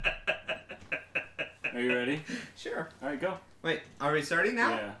Are you ready? Sure. All right, go. Wait, are we starting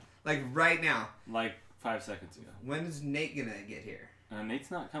now? Yeah. Like right now? Like 5 seconds ago. When is Nate gonna get here?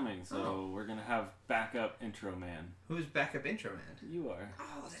 Nate's not coming, so we're going to have backup intro man. Who's backup intro man? You are.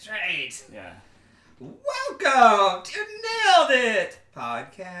 Oh, that's right. Yeah. Welcome to Nailed It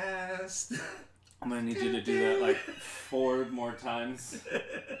Podcast. I'm going to need you to do that like 4 more times.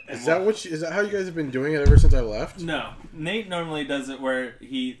 Is that how you guys have been doing it ever since I left? No. Nate normally does it where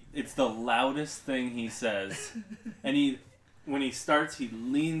it's the loudest thing he says. And when he starts, he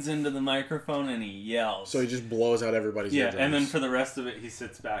leans into the microphone and he yells. So he just blows out everybody's eardrums. and then for the rest of it, he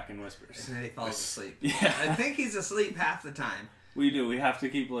sits back and whispers. And then he falls asleep. Yeah. I think he's asleep half the time. We do. We have to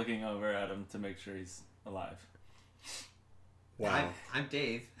keep looking over at him to make sure he's alive. Wow. I'm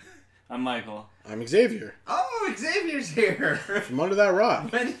Dave. I'm Michael. I'm Xavier. Oh, Xavier's here. From under that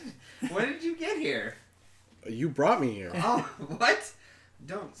rock. When did you get here? You brought me here. Oh, what?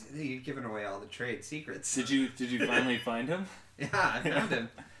 Don't. You're giving away all the trade secrets. Did you finally find him? Yeah, I found him.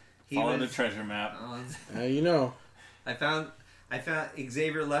 Follow the treasure map. You know. I found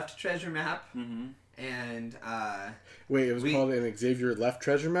Xavier left a treasure map. Mm-hmm. And wait, it was called an Xavier left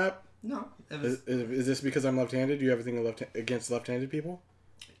treasure map? No, it was. Is this because I'm left-handed? Do you have anything against left-handed people?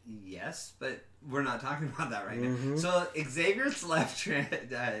 Yes, but we're not talking about that right Mm-hmm. now. So Xavier's left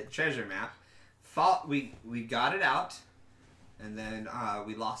treasure map. We got it out, and then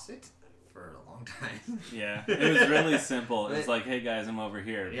we lost it for a long time. Yeah, it was really simple. It was like, hey guys, I'm over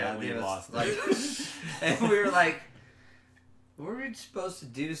here. Yeah, we lost like, it. and we were like, were we supposed to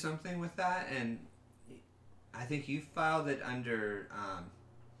do something with that? And I think you filed it under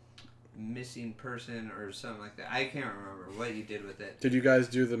missing person or something like that. I can't remember what you did with it. Did you guys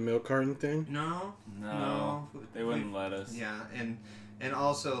do the milk carton thing? No. They wouldn't let us. Yeah, and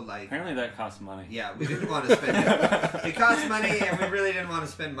also like apparently that costs money. Yeah, we didn't want to spend it. It cost money, and we really didn't want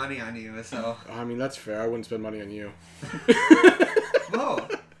to spend money on you. So I mean, that's fair. I wouldn't spend money on you. whoa,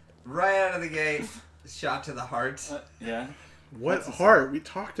 right out of the gate, shot to the heart. Yeah. What heart? We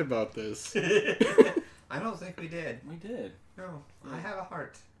talked about this. I don't think we did. We did. No, I have a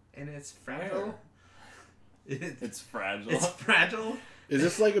heart, and it's fragile. It's fragile. It's fragile. Is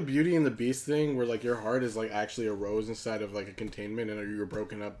this like a Beauty and the Beast thing where like your heart is like actually a rose inside of like a containment in your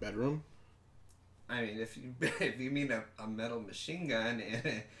broken up bedroom? I mean, if you mean a metal machine gun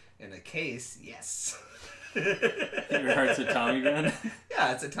in a case, yes. Your heart's a Tommy gun?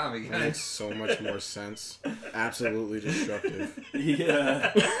 Yeah, it's a Tommy gun. That makes so much more sense. Absolutely destructive.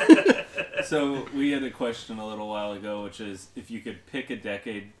 Yeah. So we had a question a little while ago, which is if you could pick a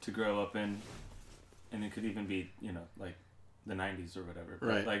decade to grow up in, and it could even be, like the 90s or whatever. But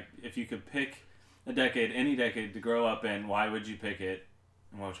right. Like, if you could pick a decade, any decade to grow up in, why would you pick it?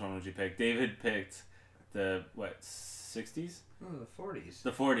 And which one would you pick? David picked the, 60s? Oh, the 40s.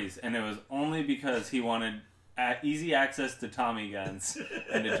 The 40s. And it was only because he wanted easy access to Tommy guns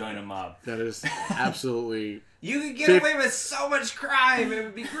and to join a mob. That is absolutely... You could get away with so much crime. It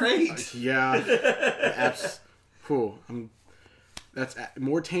would be great. Yeah. Cool. That's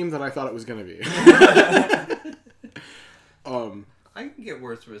more tame than I thought it was going to be. I can get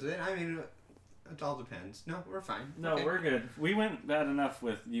worse with it. I mean, it all depends. No, we're fine. No, okay. We're good. We went bad enough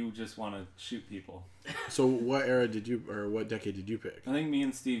with you just want to shoot people. So what era what decade did you pick? I think me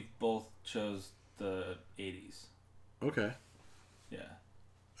and Steve both chose the 80s. Okay. Yeah.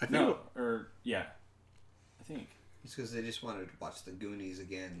 I think I think. It's because they just wanted to watch The Goonies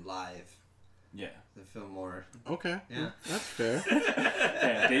again live. Yeah. The film more. Okay. Yeah. That's fair.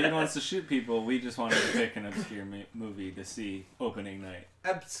 Yeah, David wants to shoot people. We just wanted to pick an obscure movie to see opening night.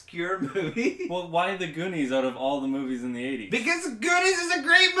 Obscure movie? Well, why The Goonies out of all the movies in the 80s? Because The Goonies is a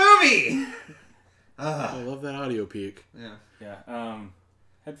great movie! I love that audio peak. Yeah. Yeah.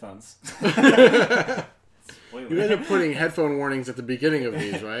 Headphones. You guys are putting headphone warnings at the beginning of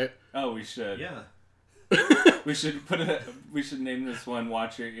these, right? Oh, we should. Yeah. We should we should name this one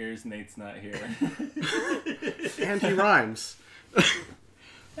 "Watch Your Ears, Nate's Not Here." And he rhymes.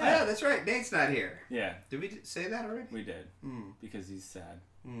 Yeah, that's right. Nate's not here. Yeah. Did we say that already? We did. Because he's sad.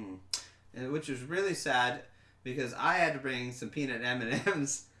 And which was really sad because I had to bring some peanut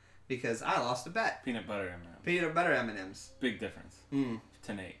M&Ms because I lost a bet. Peanut butter M&Ms. Peanut butter M&Ms. Big difference.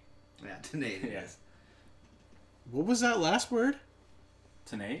 To Nate. Yeah, to Nate. Yes. What was that last word?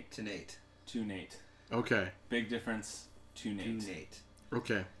 To Nate? To Nate. To Nate. Okay. Big difference to Nate. To Nate.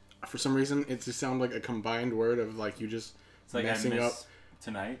 Okay. For some reason, it just sounded like a combined word of like you just it's like messing up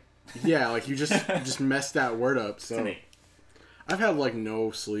tonight. Yeah, like you just messed that word up. So Tonight. I've had like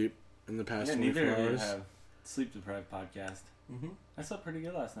no sleep in the past 24 neither hours. of you have sleep deprived podcast. I slept pretty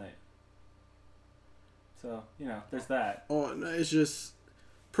good last night. So, there's that. Oh, no, it's just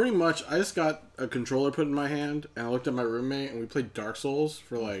Pretty much, I just got a controller put in my hand, and I looked at my roommate, and we played Dark Souls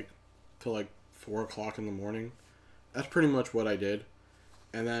for till 4 o'clock in the morning. That's pretty much what I did.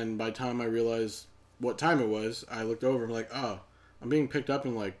 And then by the time I realized what time it was, I looked over and I'm like, oh, I'm being picked up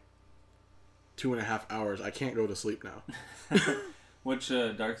in 2.5 hours. I can't go to sleep now. Which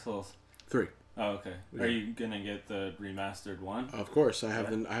Dark Souls? 3. Oh, okay. Yeah. Are you gonna get the remastered one? Of course, I have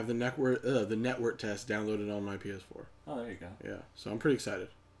the network test downloaded on my PS4. Oh, there you go. Yeah, so I'm pretty excited.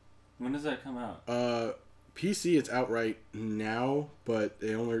 When does that come out? PC, it's out right now, but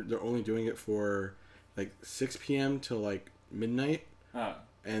they're only doing it for 6 p.m. till midnight. Oh.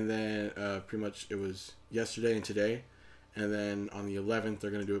 And then pretty much it was yesterday and today, and then on the 11th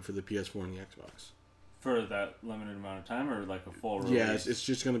they're gonna do it for the PS4 and the Xbox. For that limited amount of time, or a full release? Yeah, it's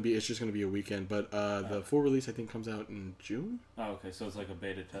just gonna be a weekend, but the full release I think comes out in June. Oh, okay, so it's like a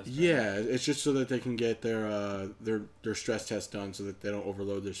beta test. Yeah, it's just so that they can get their stress test done, so that they don't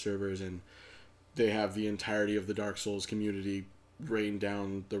overload their servers, and they have the entirety of the Dark Souls community rain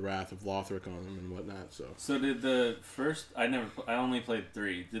down the wrath of Lothric on them and whatnot. So did the first? I only played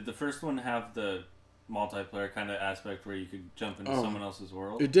 3. Did the first one have the multiplayer kind of aspect where you could jump into someone else's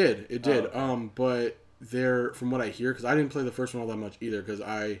world? It did. Oh, okay. But from what I hear, because I didn't play the first one all that much either, because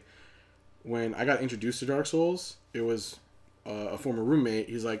when I got introduced to Dark Souls, it was a former roommate.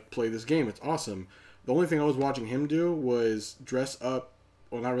 He's like, play this game, it's awesome. The only thing I was watching him do was dress up,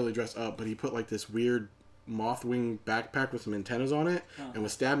 well, not really dress up, but he put this weird moth-wing backpack with some antennas on it and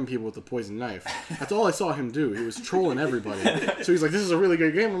was stabbing people with a poison knife. That's all I saw him do. He was trolling everybody. So he's like, this is a really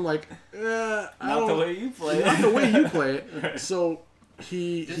good game. I'm like, not the way you play it. Not the way you play it. Right. So Does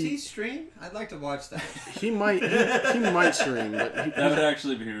he stream? I'd like to watch that. He might stream, but that would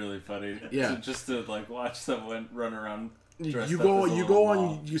actually be really funny. Yeah, just to watch someone run around. You go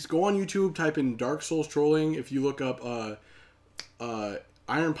on YouTube, type in Dark Souls trolling. If you look up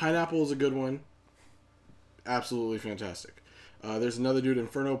Iron Pineapple is a good one. Absolutely fantastic. There's another dude,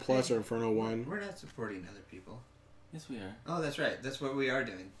 Inferno Plus or Inferno 1. We're not supporting other people. Yes, we are. Oh, that's right. That's what we are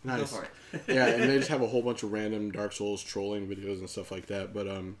doing. Nice. Go for it. Yeah, and they just have a whole bunch of random Dark Souls trolling videos and stuff like that. But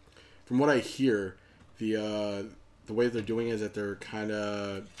from what I hear, the way they're doing it is that they're kind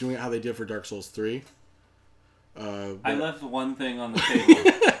of doing it how they did for Dark Souls 3. I left one thing on the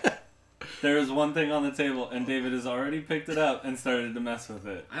table. There is one thing on the table, and David has already picked it up and started to mess with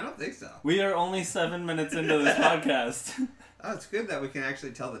it. I don't think so. We are only 7 minutes into this podcast. Oh, it's good that we can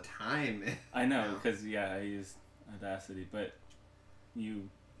actually tell the time. I know, because, I used Audacity, but you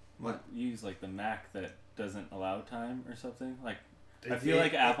What? use, the Mac that doesn't allow time or something? I feel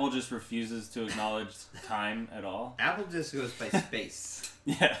like Apple just refuses to acknowledge time at all. Apple just goes by space.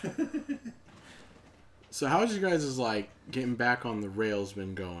 Yeah. So how's you guys' getting back on the rails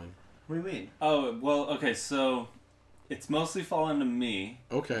been going? What do you mean? Oh, well, okay, so it's mostly fallen to me.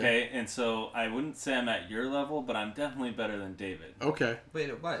 Okay. And so I wouldn't say I'm at your level, but I'm definitely better than David. Okay. Wait,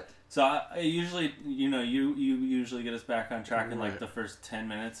 what? So I usually, you usually get us back on track in Right. the first 10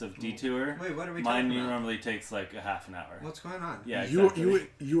 minutes of Detour. Wait, what are we Mine talking about? normally takes a half an hour. What's going on? Yeah, exactly.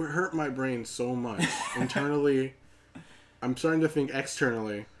 You hurt my brain so much. Internally, I'm starting to think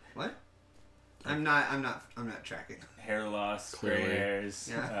externally. What? I'm not tracking. Hair loss, Clearly. gray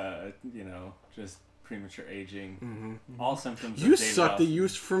hairs, Yeah. just premature aging. Mm-hmm. All symptoms You of David suck the Austin.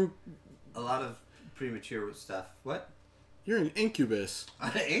 use from... A lot of premature stuff. What? You're an incubus.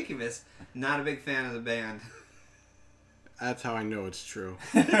 Incubus. Not a big fan of the band. That's how I know it's true.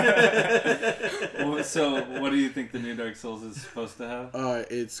 So, what do you think the new Dark Souls is supposed to have?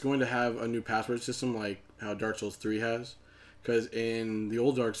 It's going to have a new password system like how Dark Souls 3 has. Because in the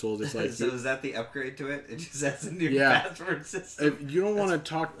old Dark Souls, it's So is that the upgrade to it? It just has a new password system. If you don't want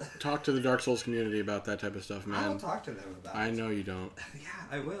to talk to the Dark Souls community about that type of stuff, man. I'll talk to them about it. I know you don't. Yeah,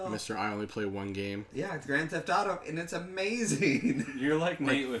 I will. Mr. I only play one game. Yeah, it's Grand Theft Auto, and it's amazing. You're like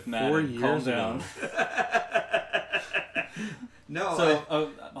Nate with Matt. 4 Calm years down. No.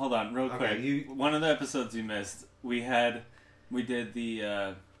 So, hold on, real Okay, quick. One of the episodes you missed, we did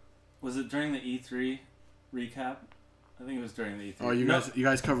the, was it during the E3 recap? I think it was during the E3. Oh, you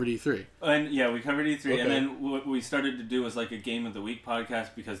guys covered E3. And yeah, we covered E3, Okay. and then what we started to do was a Game of the Week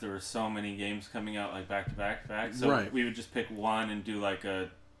podcast because there were so many games coming out back to back to back. So Right. we would just pick one and do a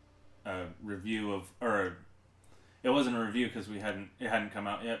review of, or it wasn't a review because it hadn't come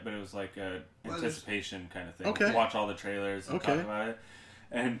out yet, but it was a anticipation kind of thing. Okay. Watch all the trailers and Okay. talk about it.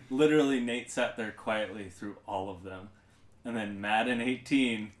 And literally Nate sat there quietly through all of them. And then Madden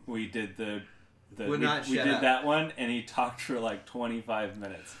 18, we did we did that one, and he talked for 25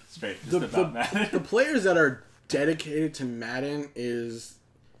 minutes straight just about Madden. The players that are dedicated to Madden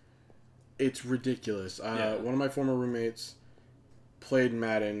it's ridiculous. Yeah. One of my former roommates, played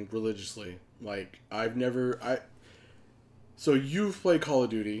Madden religiously. Like, So you've played Call of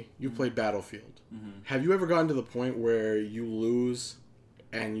Duty. You've played Battlefield. Mm-hmm. Have you ever gotten to the point where you lose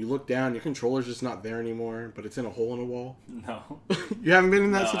and you look down, your controller's just not there anymore, but it's in a hole in the wall? No. You haven't been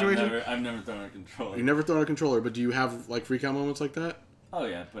in that situation? I've never thrown a controller. You've never thrown a controller, but do you have, like, freak out moments like that? Oh,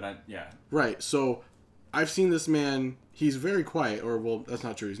 yeah, but Right, so I've seen this man, he's very quiet, or, well, that's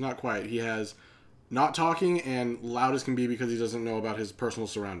not true, he's not quiet. He has not talking and loud as can be because he doesn't know about his personal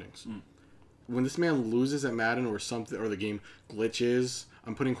surroundings. Mm. When this man loses at Madden or something, or the game glitches,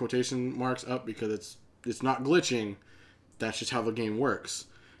 I'm putting quotation marks up because it's not glitching, that's just how the game works.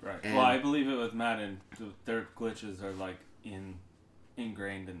 Right. And well, I believe it with Madden. Their glitches are like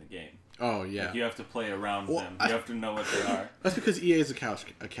ingrained in the game. Oh yeah. Like you have to play around them. You have to know what they are. That's because EA is a cash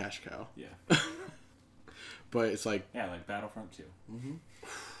cow. Yeah. But it's like like Battlefront 2. Mm-hmm.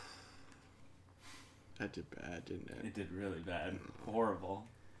 That did bad, didn't it? It did really bad. Horrible.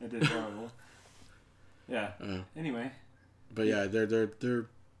 It did horrible. Yeah. Anyway. But yeah,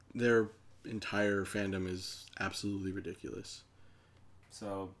 their entire fandom is absolutely ridiculous.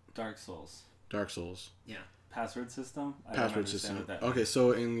 So, Dark Souls. Yeah. Password system? Password system. Okay,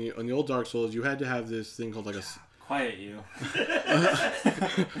 so in the old Dark Souls, you had to have this thing called like a... Quiet you.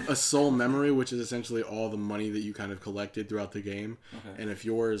 a soul memory, which is essentially all the money that you kind of collected throughout the game. Okay. And if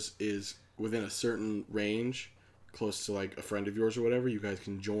yours is within a certain range, close to like a friend of yours or whatever, you guys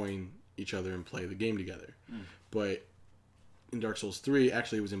can join each other and play the game together. Mm. But in Dark Souls 3,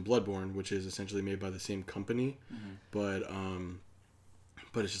 actually it was in Bloodborne, which is essentially made by the same company, but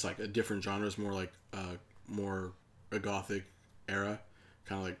it's just like a different genre. It's more like more a gothic era,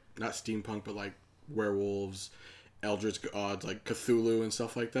 kind of like not steampunk, but like werewolves, eldritch gods, like Cthulhu and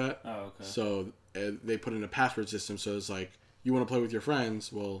stuff like that. Oh, okay. So they put in a password system, so it's like you want to play with your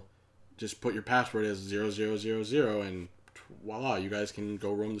friends, well, just put your password as 0000 and voila, you guys can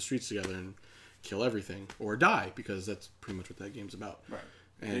go roam the streets together and kill everything or die, because that's pretty much what that game's about. Right.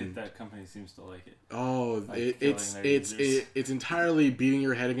 And that company seems to like it. Oh, like it's entirely beating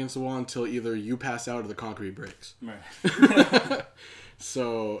your head against the wall until either you pass out or the concrete breaks. Right.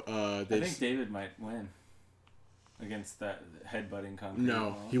 So I think David might win against that headbutting concrete.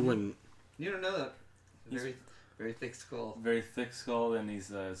 No, he wouldn't. You don't know that. Very thick skull. Very thick skull, and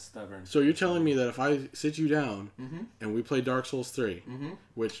he's stubborn. So you're telling me that if I sit you down and we play Dark Souls 3,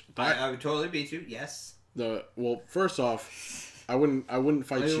 which I would totally beat you. Yes. First off, I wouldn't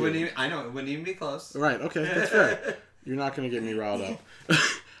fight you. I know it wouldn't even be close. Right. Okay, that's fair. You're not gonna get me riled up.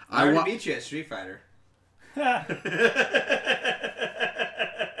 I already beat you at Street Fighter.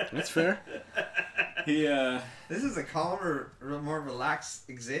 That's fair. This is a calmer, more relaxed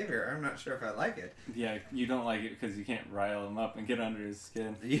Xavier. I'm not sure if I like it. Yeah, you don't like it because you can't rile him up and get under his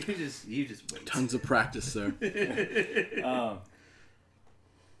skin. You just wait. Tons of practice, sir.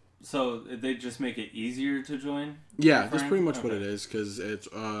 So they just make it easier to join? Yeah, that's pretty much what it is. Because it's,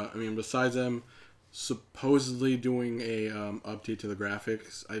 besides them supposedly doing a update to the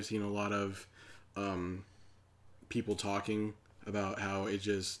graphics, I've seen a lot of people talking about how it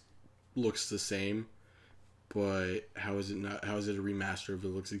just looks the same. But how is it a remaster if it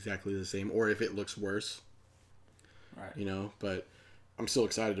looks exactly the same, or if it looks worse? Right. But I'm still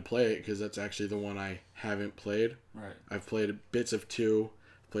excited to play it because that's actually the one I haven't played. Right. I've played bits of 2,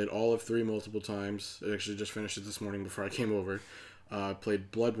 played all of 3 multiple times. I actually just finished it this morning before I came over. Played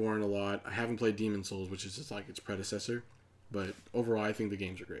Bloodborne a lot. I haven't played Demon Souls, which is just like its predecessor. But overall, I think the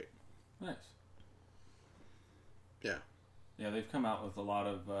games are great. Nice. Yeah. Yeah, they've come out with a lot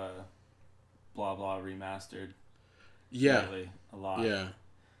of blah blah remastered. Yeah. Lately, a lot. Yeah.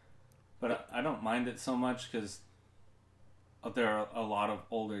 But I don't mind it so much because there are a lot of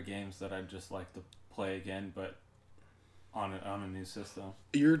older games that I'd just like to play again, but on a new system.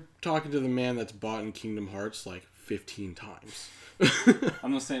 You're talking to the man that's bought in Kingdom Hearts like 15 times.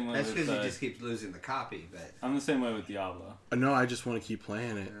 I'm the same way. That's because he just keeps losing the copy. But I'm the same way with Diablo. No, I just want to keep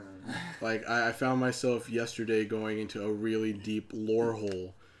playing it. Like I found myself yesterday going into a really deep lore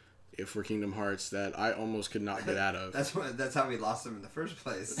hole for Kingdom Hearts that I almost could not get out of. That's how we lost him in the first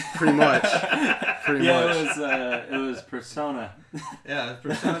place. Pretty much. It was Persona. Yeah,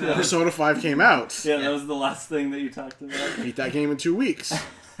 Persona. Persona 5 came out. Yeah, that was the last thing that you talked about. Beat that game in 2 weeks.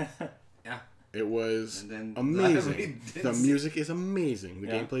 Yeah. It was amazing. The music is amazing. The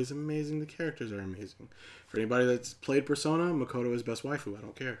gameplay is amazing. The characters are amazing. For anybody that's played Persona, Makoto is best waifu. I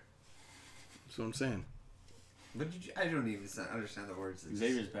don't care. That's what I'm saying. But I don't even understand the words.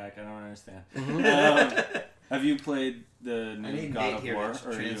 Xavier's back. I don't understand. Have you played the new God of War?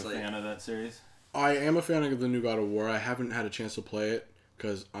 Or are you a fan of that series? I am a fan of the new God of War. I haven't had a chance to play it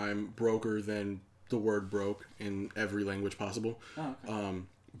because I'm broker than the word broke in every language possible. Oh, okay.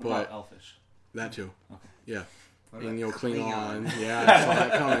 But what about Elfish? That too. Okay. Yeah. What And about Klingon. Yeah, I saw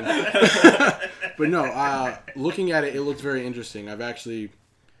that coming. But no, looking at it, it looks very interesting. I've actually,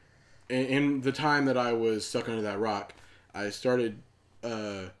 in the time that I was stuck under that rock, I started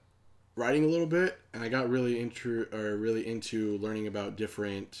writing a little bit, and I got really into learning about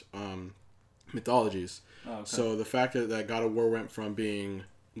different mythologies. Oh, okay. So the fact that God of War went from being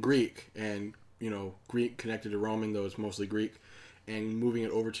Greek and Greek connected to Roman, though it's mostly Greek, and moving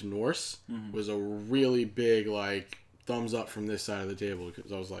it over to Norse was a really big thumbs up from this side of the table,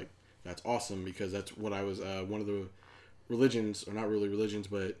 because I was like, that's awesome, because that's what I was one of the religions, or not really religions,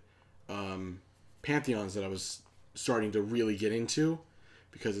 but pantheons that I was starting to really get into,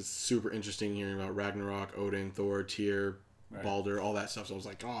 because it's super interesting hearing about Ragnarok, Odin, Thor, Tyr, right. Baldur, all that stuff. So I was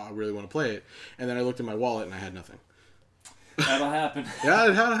like, oh, I really want to play it. And then I looked at my wallet and I had nothing. That'll happen. Yeah,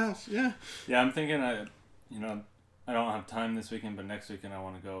 it had a house. Yeah. Yeah, I'm thinking I don't have time this weekend, but next weekend I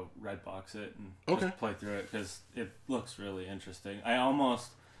want to go Redbox it and just play through it, because it looks really interesting. I almost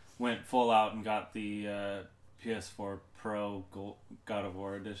went full out and got the PS4 Pro God of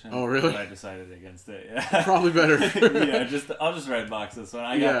War edition. Oh, really? But I decided against it. Yeah. Probably better. Yeah, I'll just Redbox this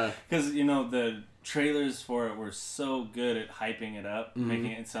one. Because the trailers for it were so good at hyping it up,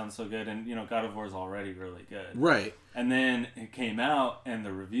 making it sound so good, and God of War is already really good. Right. And then it came out, and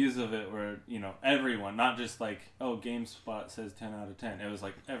the reviews of it were, everyone, not just GameSpot says 10 out of 10. It was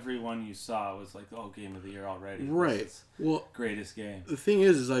everyone you saw was game of the year already. Right. Well, greatest game. The thing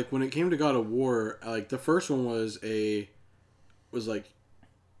is when it came to God of War, the first one the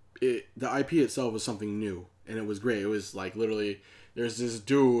IP itself was something new, and it was great. It was literally, there's this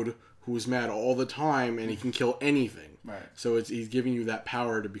dude who's mad all the time, and he can kill anything. Right. So he's giving you that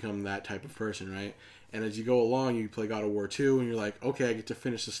power to become that type of person, right? And as you go along, you play God of War 2, and you're like, okay, I get to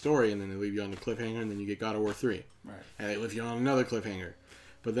finish the story, and then they leave you on the cliffhanger, and then you get God of War 3. Right. And they leave you on another cliffhanger.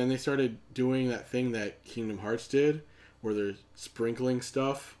 But then they started doing that thing that Kingdom Hearts did, where they're sprinkling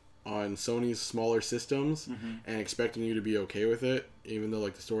stuff on Sony's smaller systems and expecting you to be okay with it, even though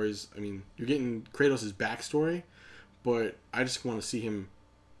the stories, you're getting Kratos' backstory, but I just want to see him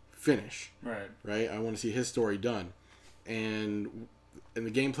finish. Right? I want to see his story done. And the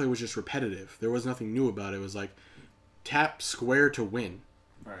gameplay was just repetitive. There was nothing new about it. It was tap square to win.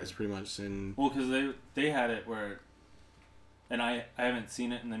 Right. That's pretty much. Because they had it where, and I haven't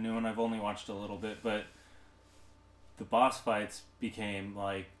seen it in the new one. I've only watched a little bit, but the boss fights became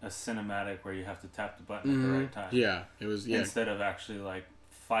a cinematic where you have to tap the button at the right time. Yeah, it was. Yeah. Instead of actually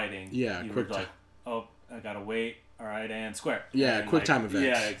fighting. Yeah, you would oh, I gotta wait. All right, and square. Yeah, and quick time events.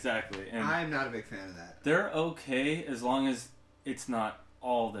 Yeah, exactly. And I'm not a big fan of that. They're okay as long as it's not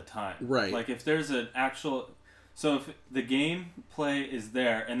all the time. Right. If there's an actual... So if the gameplay is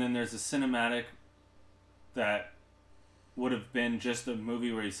there, and then there's a cinematic that would have been just a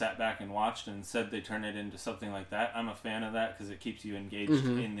movie where you sat back and watched, and instead they turn it into something like that, I'm a fan of that, because it keeps you engaged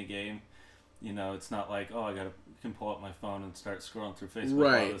in the game. It's not I can pull up my phone and start scrolling through Facebook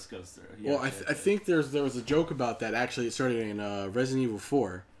while this goes through. Well, I think there was a joke about that. Actually, it started in Resident Evil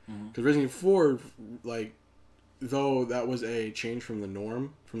 4. Because Resident Evil 4, though that was a change from the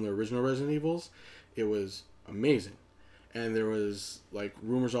norm, from the original Resident Evils, it was amazing. And there was,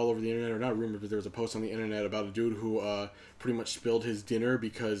 rumors all over the internet, or not rumors, but there was a post on the internet about a dude who pretty much spilled his dinner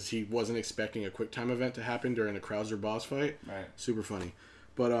because he wasn't expecting a QuickTime event to happen during a Krauser boss fight. Right. Super funny.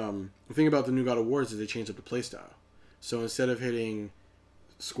 But the thing about the new God of War is they changed up the playstyle. So instead of hitting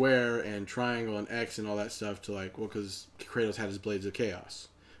square and triangle and X and all that stuff to because Kratos had his Blades of Chaos,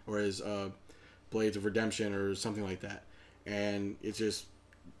 or his Blades of Redemption, or something like that. And it's just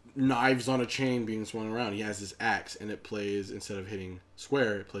knives on a chain being swung around. He has this axe, and it plays, instead of hitting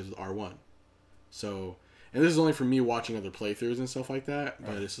square, it plays with R1. So, and this is only from me watching other playthroughs and stuff like that,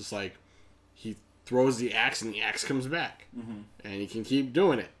 but it's just he throws the axe and the axe comes back. And he can keep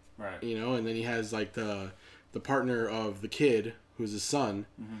doing it. Right. And then he has the partner of the kid, who's his son,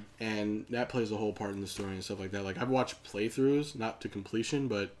 and that plays a whole part in the story and stuff like that. I've watched playthroughs, not to completion,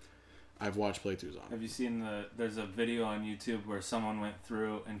 but I've watched playthroughs on it. Have you seen there's a video on YouTube where someone went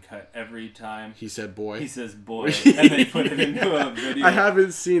through and cut every time he said boy. He says boy, and they put it into a video. I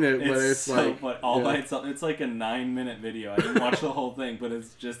haven't seen it, but it's so by itself. It's a 9-minute video. I didn't watch the whole thing, but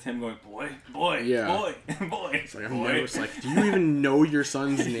it's just him going boy, boy, boy, boy. It's do you even know your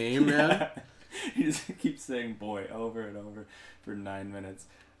son's name, man? He just keeps saying boy over and over for 9 minutes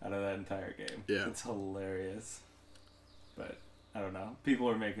out of that entire game. Yeah. It's hilarious. But I don't know. People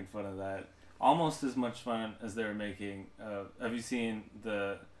are making fun of that. Almost as much fun as they were making... have you seen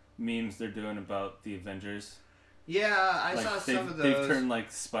the memes they're doing about the Avengers? Yeah, I Like, saw some of those. They've turned like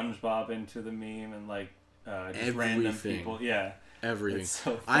SpongeBob into the meme and like just random people. Yeah, everything. It's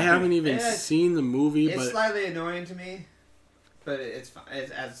so funny. I haven't even seen the movie, it's but slightly annoying to me. But it's fine.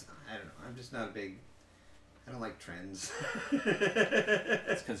 As I don't know. I'm just not a big. I don't like trends.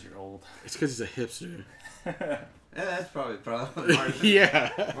 It's because you're old. It's because he's a hipster. Yeah, that's probably part of it.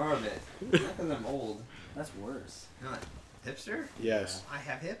 Yeah. More of it. Not because I'm old. That's worse. Not hipster? Yes. I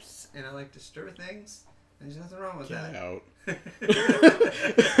have hips and I like to stir things. There's nothing wrong with Get that. out.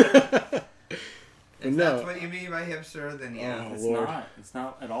 If No. that's what you mean by hipster, then yeah. Oh, It's Lord. not. It's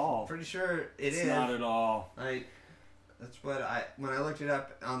not at all. Pretty sure It's is. not at all. That's what when I looked it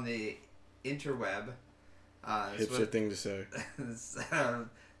up on the interweb. Hipster thing to say.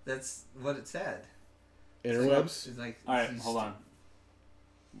 That's what it said. Interwebs? It's like, All right, hold on.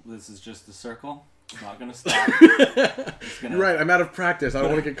 This is just a circle. I'm not gonna stop. You're right, I'm out of practice. I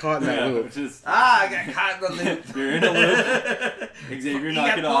don't want to get caught in that loop. I got caught in the loop. You're in a loop. Xavier,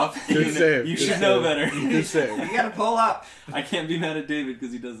 knock it off. Good save. You Good should know better. Good save. You gotta pull up. I can't be mad at David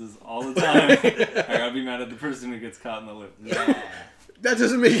because he does this all the time. I gotta be mad at the person who gets caught in the loop. Yeah. That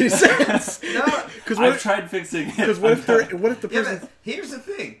doesn't make any sense. No. I've tried fixing it. Because what if the Yeah, person... but here's the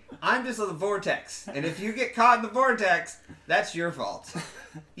thing. I'm just a vortex. And if you get caught in the vortex, that's your fault.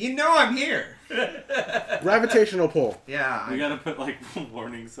 You know I'm here. Gravitational pull. Yeah. We gotta put like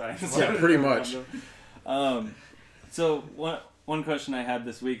warning signs. Yeah, pretty much. So one question I had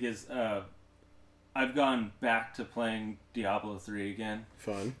this week is I've gone back to playing Diablo 3 again.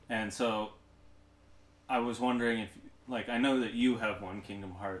 Fun. And so I was wondering if, like, I know that you have one,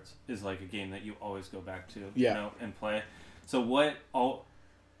 Kingdom Hearts is like a game that you always go back to, Yeah. you know, and play. So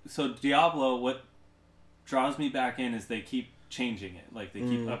Diablo, what draws me back in is they keep changing it. Like, they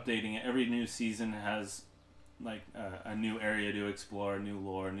keep updating it. Every new season has like a new area to explore, new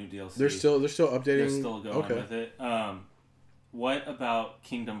lore, new DLC. They're still updating. They're still going with it. What about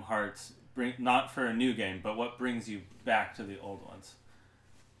Kingdom Hearts? Not for a new game, but what brings you back to the old ones?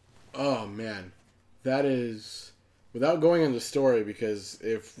 Oh man, that is without going into the story, because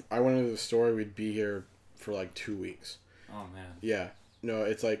if I went into the story, we'd be here for like 2 weeks. Oh man. Yeah. No,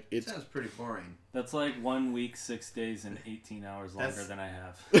 it's like it sounds pretty boring. That's like 1 week, 6 days, and 18 hours longer than I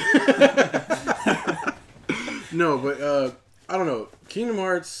have. No, but I don't know. Kingdom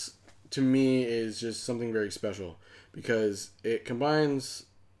Hearts to me is just something very special because it combines.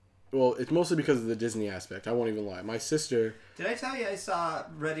 Well, it's mostly because of the Disney aspect. I won't even lie. My sister. Did I tell you I saw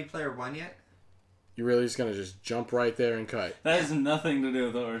Ready Player One yet? You're really just gonna just jump right there and cut. That has nothing to do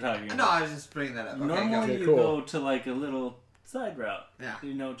with what we're talking about. No, I was just bringing that up. Okay, Normally you cool. go to like a little side route. Yeah.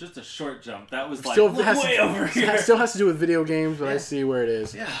 You know, just a short jump. That was like Still way over here. Still has to do with video games, but I see where it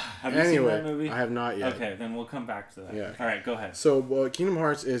is. Yeah. Have you Anyway, seen that movie? I have not yet. Okay, then we'll come back to that. Yeah. All right, go ahead. So, Kingdom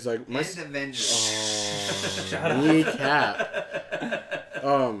Hearts is like my. And Avengers. Shut up. Kneecap.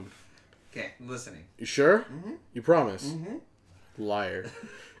 Okay, I'm listening. You sure? Mm-hmm. You promise? Mm-hmm. Liar.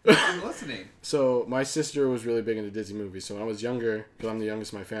 I'm listening. So my sister was really big into Disney movies. So when I was younger, because I'm the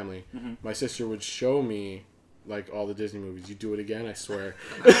youngest in my family, my sister would show me like all the Disney movies. You do it again, I swear.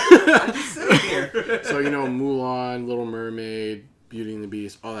 I'm just sitting here. So Mulan, Little Mermaid, Beauty and the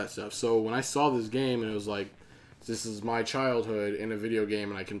Beast, all that stuff. So when I saw this game and it was like, this is my childhood in a video game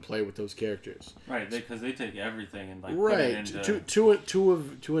and I can play with those characters. Right, because they take everything and like Right, put it into...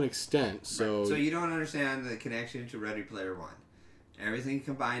 to an extent. So Right. So you don't understand the connection to Ready Player One. Everything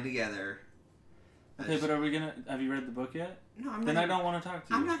combined together. Okay, but are we gonna? Have you read the book yet? No, I'm Then not. I don't want to talk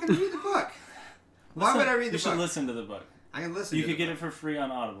to you. I'm not going to read the book. Why would I read the book? You should listen to the book. I can listen. You to could the get book. it for free on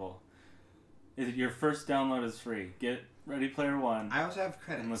Audible. Your first download is free. Get Ready Player One. I also have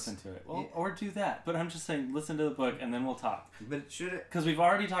credits. And listen to it. Well, or do that. But I'm just saying, listen to the book and then we'll talk. But should it? Because we've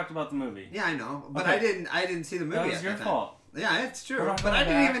already talked about the movie. Yeah, I know. But Okay. I didn't see the movie. That was at your that fault. Time. Yeah, it's true. We're not But I going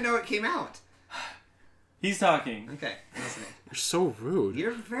didn't back. even know it came out. He's talking. Okay, listening. you're so rude.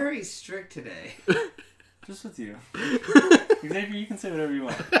 You're very strict today. Just with you. Xavier, you can say whatever you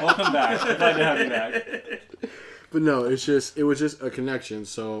want. Welcome back. I'm glad to have you back. But no, it was just a connection.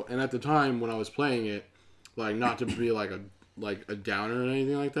 So, and at the time when I was playing it, like not to be like a downer or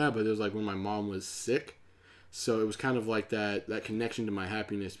anything like that, but it was like when my mom was sick. So it was kind of like that connection to my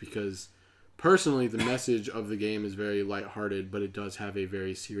happiness, because personally the message of the game is very lighthearted, but it does have a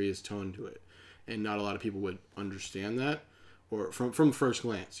very serious tone to it. And not a lot of people would understand that, or from first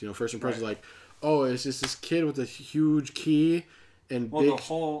glance. First impression, like, oh, it's just this kid with a huge key and well, big. the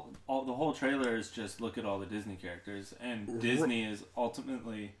whole trailer is just look at all the Disney characters, and Disney is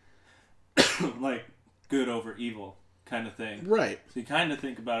ultimately like good over evil kind of thing. Right. So you kind of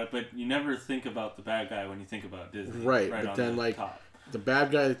think about it, but you never think about the bad guy when you think about Disney. Right, but then the like top. the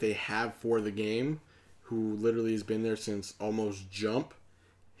bad guy that they have for the game, who literally has been there since almost Jump,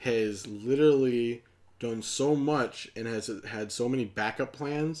 has literally done so much and has had so many backup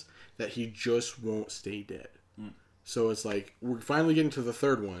plans that he just won't stay dead. So it's like, we're finally getting to the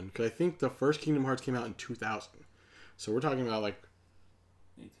third one, because I think the first Kingdom Hearts came out in 2000. So we're talking about like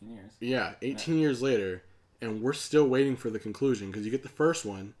 18 years. Yeah, 18 years later, and we're still waiting for the conclusion, because you get the first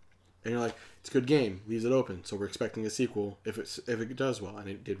one, and you're like, it's a good game, leaves it open, so we're expecting a sequel if it does well, and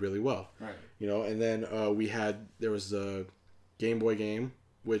it did really well. Right. You know, and then there was the Game Boy game,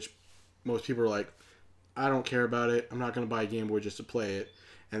 which most people are like, I don't care about it, I'm not going to buy a Game Boy just to play it,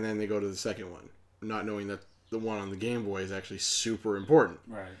 and then they go to the second one, not knowing that the one on the Game Boy is actually super important.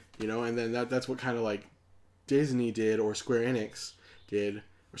 Right. You know, and then that's what kind of like Disney did, or Square Enix did,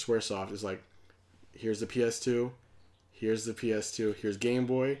 or Squaresoft, is like, here's the PS2, here's the PS2, here's Game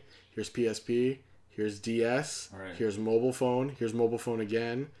Boy, here's PSP, here's DS, right. here's mobile phone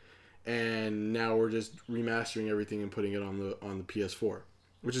again, and now we're just remastering everything and putting it on the PS4,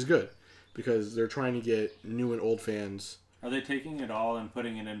 which is good, because they're trying to get new and old fans. Are they taking it all and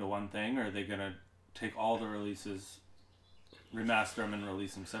putting it into one thing, or are they going to take all the releases, remaster them, and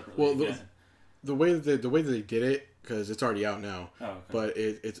release them separately? Well, the way that they did it, because it's already out now, but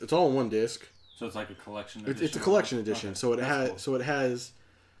it's all in one disc. So it's like a collection edition. It's a collection edition. Okay. So That's cool. it has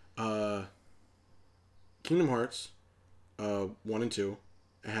Kingdom Hearts 1 and 2.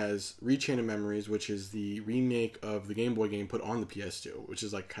 It has Rechain of Memories, which is the remake of the Game Boy game put on the PS2, which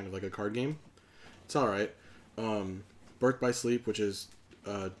is like kind of like a card game. It's all right. Birth by Sleep, which is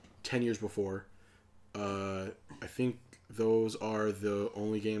 10 years before. I think those are the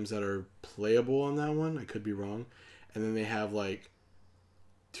only games that are playable on that one. I could be wrong. And then they have like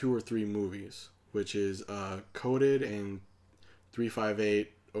 2 or 3 movies, which is Coded and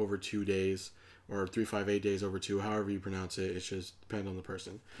 358 over 2 days, or 358 days over 2, however you pronounce it. It just depends on the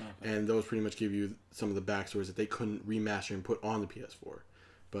person. Okay. And those pretty much give you some of the backstories that they couldn't remaster and put on the PS4.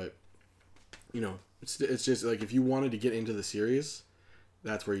 But, you know, it's just like, if you wanted to get into the series,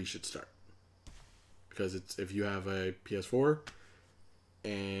 that's where you should start. Because if you have a PS4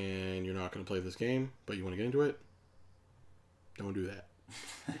 and you're not going to play this game, but you want to get into it, don't do that.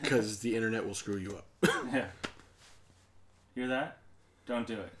 Because the internet will screw you up. Yeah. Hear that? Don't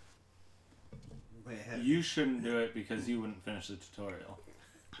do it. Wait, you shouldn't do it because you wouldn't finish the tutorial.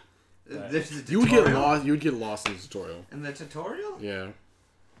 There's the tutorial. You would get lost in the tutorial. In the tutorial? Yeah.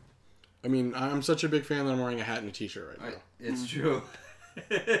 I mean, I'm such a big fan that I'm wearing a hat and a t-shirt right now. It's true.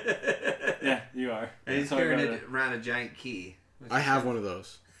 Yeah, you are. And he's carrying it around a giant key. I have one of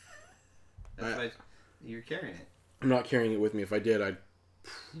those. That's why you're carrying it. I'm not carrying it with me. If I did, I'd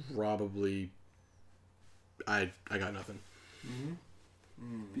probably... I got nothing.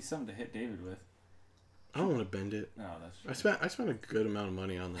 Be something to hit David with. I don't want to bend it. No, that's true. I spent a good amount of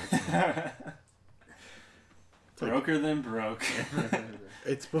money on that. Broker than broke.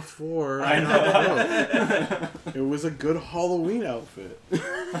 It's before. I know. It was a good Halloween outfit.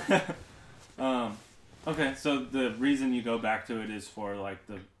 Okay, so the reason you go back to it is for like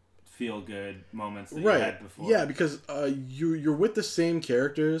the feel good moments that you right. had before. Yeah, because you're with the same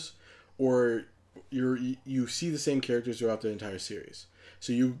characters, or you see the same characters throughout the entire series.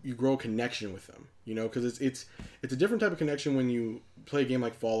 So you grow a connection with them, you know, because it's a different type of connection when you play a game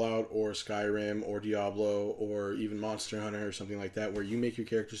like Fallout or Skyrim or Diablo or even Monster Hunter or something like that, where you make your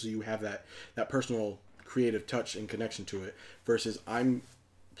character so you have that personal creative touch and connection to it, versus I'm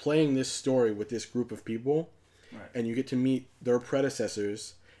playing this story with this group of people, right. And you get to meet their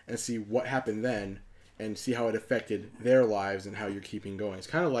predecessors and see what happened then and see how it affected their lives and how you're keeping going. It's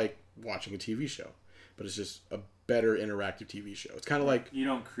kind of like watching a TV show, but it's just a better interactive TV show. It's kind of like... You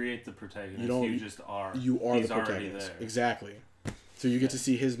don't create the protagonist, you just are. You are He's the protagonist. Already there. Exactly. So you get to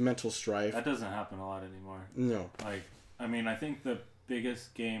see his mental strife. That doesn't happen a lot anymore. No. Like, I mean, I think the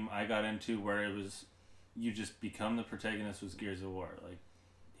biggest game I got into where it was, you just become the protagonist, was Gears of War. Like,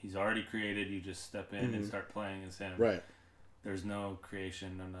 he's already created, you just step in and start playing as him. Right. There's no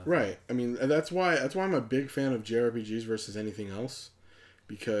creation, no nothing. Right. I mean, that's why I'm a big fan of JRPGs versus anything else,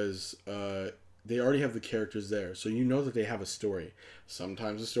 because they already have the characters there, so you know that they have a story.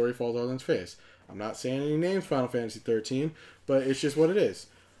 Sometimes the story falls on its face. I'm not saying any names, Final Fantasy 13, but it's just what it is.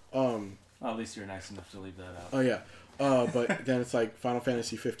 Well, at least you're nice enough to leave that out. Oh yeah, but then it's like Final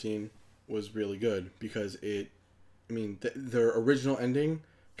Fantasy 15 was really good because their original ending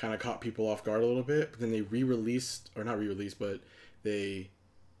kind of caught people off guard a little bit, but then they but they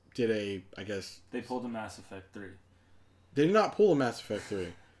did they pulled a Mass Effect 3. They did not pull a Mass Effect 3.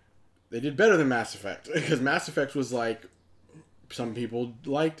 They did better than Mass Effect, because Mass Effect was like, some people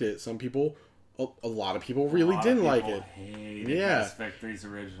liked it, some people a lot of people really didn't like it. Hated Mass Effect 3's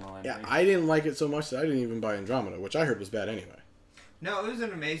original ending. Yeah, I didn't like it so much that I didn't even buy Andromeda, which I heard was bad anyway. No, it was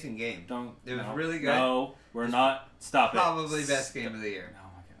an amazing game. It was really good. No, we're not. Stop it. Probably best game of the year. Oh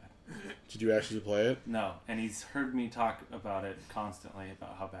my god. Did you actually play it? No, and he's heard me talk about it constantly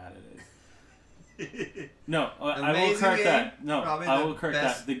about how bad it is. No, I will correct that. No, I will correct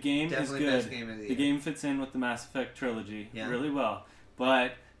that. The game is good. The game fits in with the Mass Effect trilogy really well,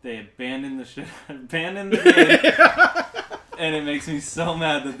 but they abandoned the game, and it makes me so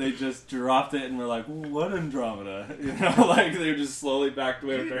mad that they just dropped it and were like, "What Andromeda?" You know, like they just slowly backed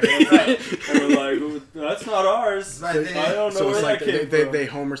away with their hands up, and we're like, "That's not ours." I don't know where that came from. They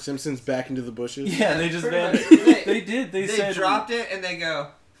Homer Simpsons back into the bushes. Yeah, they just banned it. They did. They said, dropped it, and they go,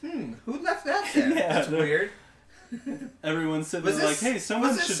 who left that there? Yeah, that's weird. Everyone's sitting there like, hey,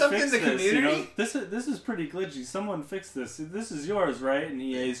 someone should fix this. Community? You know, this is pretty glitchy. Someone fix this. This is yours, right? And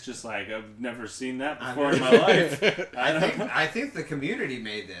EA's just like, I've never seen that before in my life. I think the community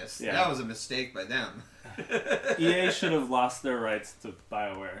made this. Yeah. That was a mistake by them. EA should have lost their rights to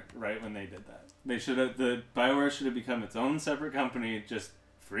BioWare right when they did that. The BioWare should have become its own separate company, just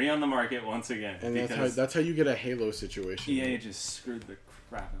free on the market once again. And that's how you get a Halo situation. EA just screwed the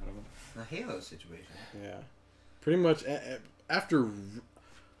crap out of them. A Halo situation. Yeah. Pretty much after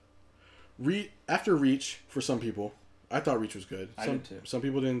Reach for some people, I thought Reach was good. I did too. Some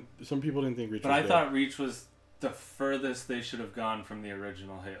people didn't think Reach was good. But I thought Reach was the furthest they should have gone from the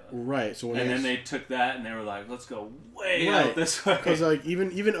original Halo. Right. So then they took that and they were like, let's go way out this way. Because like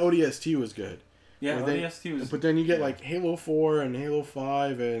even ODST was good. Yeah, ODST was. But then you get like Halo 4 and Halo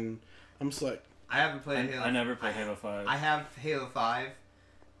 5, and I'm just like, I haven't played Halo. I never played Halo 5. I have Halo 5,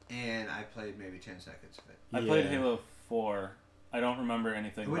 and I played maybe 10 seconds of it. I played Halo 4. I don't remember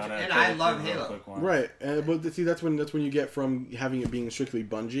anything about it. And I love Halo. Right, but see, that's when you get from having it being strictly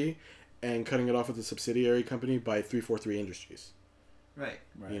Bungie and cutting it off with a subsidiary company by 343 Industries. Right.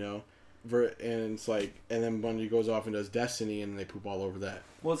 You know, and it's like, and then Bungie goes off and does Destiny, and they poop all over that.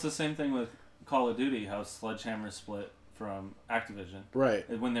 Well, it's the same thing with Call of Duty. How Sledgehammer split from Activision. Right.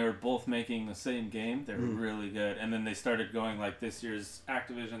 When they were both making the same game, they were really good, and then they started going like, this year's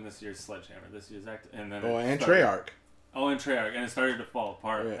Activision, this year's Sledgehammer, this year's and then Treyarch. And Treyarch, and it started to fall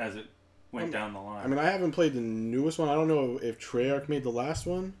apart as it went down the line. I mean, I haven't played the newest one. I don't know if Treyarch made the last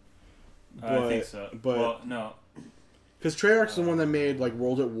one. I think so. But well, no. Because Treyarch's the one that made like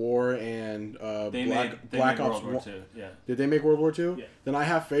World at War and Black Ops World War II. Yeah. Did they make World War II? Yeah. Then I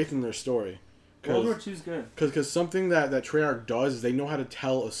have faith in their story. World War II's good. Because something that Treyarch does is they know how to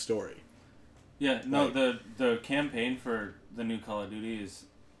tell a story. Yeah, no, the campaign for the new Call of Duty is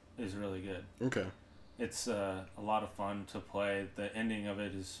really good. Okay. It's a lot of fun to play. The ending of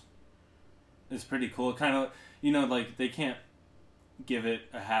it is pretty cool. Kind of, like they can't give it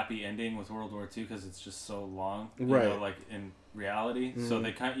a happy ending with World War II because it's just so long. Right. Like in reality. Mm-hmm. So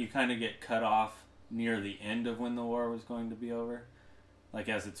you kind of get cut off near the end of when the war was going to be over. Like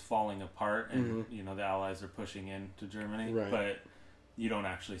as it's falling apart and the Allies are pushing into Germany, right. But you don't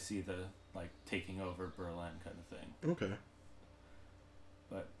actually see the like taking over Berlin kind of thing. Okay.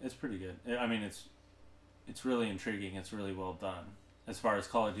 But it's pretty good. I mean, it's really intriguing. It's really well done. As far as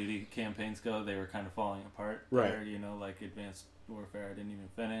Call of Duty campaigns go, they were kind of falling apart. Right. There, like Advanced Warfare, I didn't even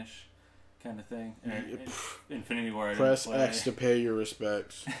finish, kind of thing. And Infinity War, I press didn't play. X to pay your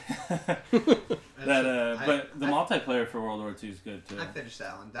respects. But the multiplayer for World War II is good too. I finished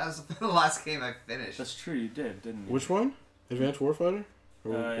that one. That was the last game I finished. That's true, you did, didn't you? Which one? Advanced Warfighter?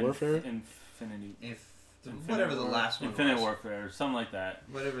 Or Warfare? Whatever the last one Infinite was. Warfare, something like that.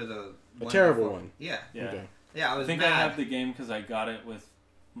 Whatever the terrible one. Yeah. Okay. Yeah, I think I have the game because I got it with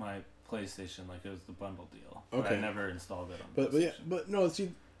my PlayStation, like it was the bundle deal. Okay. But I never installed it on PlayStation. But no,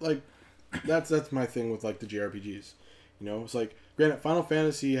 see, like that's my thing with like the JRPGs. It's like, granted, Final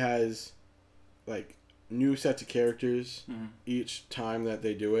Fantasy has like new sets of characters each time that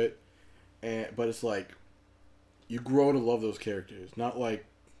they do it, but it's like you grow to love those characters, not like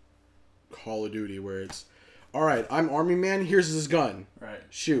Call of Duty where it's, all right, I'm Army Man, here's his gun, right,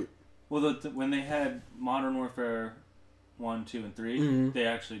 shoot. Well, when they had Modern Warfare 1, 2, and 3, they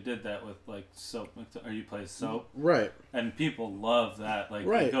actually did that with like Soap. Or you play Soap, right? And people love that. Like,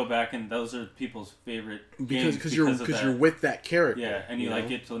 right. You go back and those are people's favorite games because you're with that character. Yeah, and you like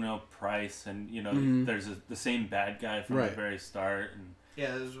get to know Price, and there's the same bad guy from the very start. And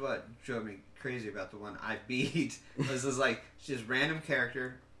yeah, this is what drove me crazy about the one I beat. This is like just random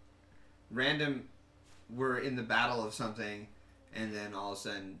character, we're in the battle of something. And then all of a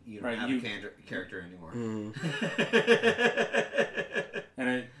sudden, you don't have a character anymore.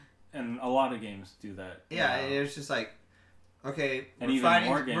 And a lot of games do that. Yeah, it was just like, okay, And we're even fighting,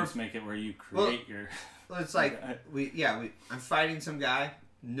 more games make it where you create your... Well, it's like, I'm fighting some guy.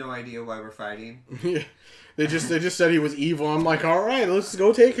 No idea why we're fighting. Yeah. They just said he was evil. I'm like, all right, let's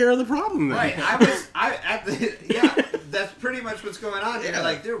go take care of the problem then. Right. That's pretty much what's going on. Yeah.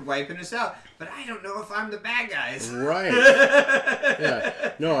 Like, they're wiping us out, but I don't know if I'm the bad guys. Right.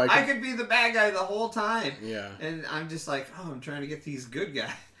 Yeah. No, I could be the bad guy the whole time. Yeah. And I'm just like, I'm trying to get these good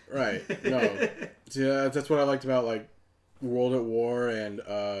guys. Right. No. Yeah, that's what I liked about like World at War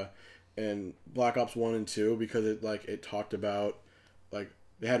and Black Ops 1 and 2, because it talked about like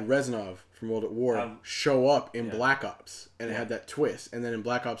they had Reznov from World at War show up in Black Ops, and it had that twist. And then in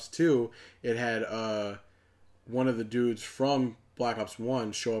Black Ops 2, it had one of the dudes from Black Ops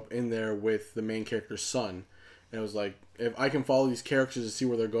 1 show up in there with the main character's son. And it was like, if I can follow these characters to see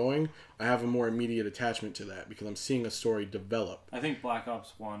where they're going, I have a more immediate attachment to that because I'm seeing a story develop. I think Black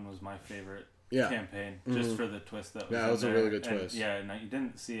Ops 1 was my favorite campaign, just for the twist that was it was a really good twist. Yeah, and you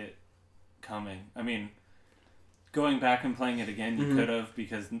didn't see it coming. I mean, going back and playing it again, you could have,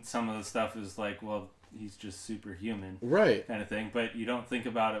 because some of the stuff is like, well, he's just superhuman, right, kind of thing. But you don't think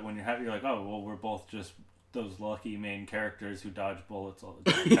about it when you're happy. You're like, oh, well, we're both just those lucky main characters who dodge bullets all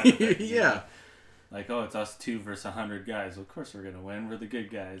the time. Kind of thing, yeah. You know? Like, oh, it's us 2 versus 100 guys. Well, of course we're gonna win. We're the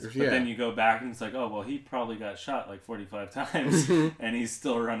good guys. But then you go back and it's like, oh, well, he probably got shot like 45 times, and he's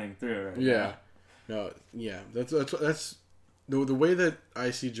still running through. Right now. No, yeah, that's the way that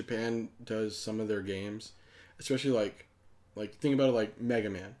I see Japan does some of their games, especially like think about it like Mega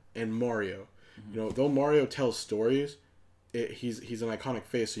Man and Mario. You know, though Mario tells stories, he's an iconic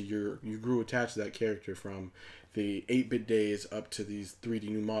face, so you grew attached to that character from the 8-bit days up to these 3D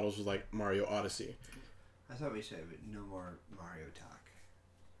new models with like Mario Odyssey. I thought we said no more Mario talk.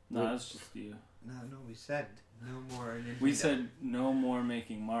 No, that's just you. No, we said no more Nintendo. We said no more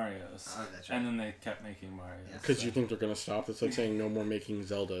making Marios. Oh, that's right. And then they kept making Marios. Because you think they're going to stop? It's like saying no more making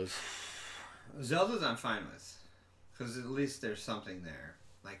Zeldas. Zeldas I'm fine with. Because at least there's something there.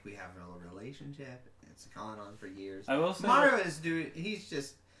 Like, we have a relationship. It's gone on for years. I will say Mario is he's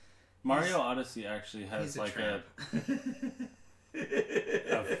just... Mario Odyssey actually has like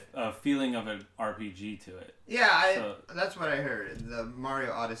a feeling of an RPG to it. Yeah, that's what I heard. The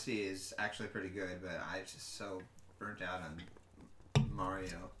Mario Odyssey is actually pretty good, but I'm just so burnt out on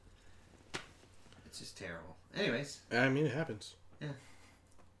Mario. It's just terrible. Anyways. I mean, it happens. Yeah.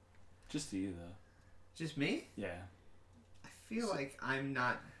 Just to you, though. Just me? Yeah. I feel like I'm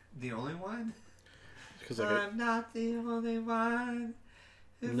not the only one. Like I'm not the only one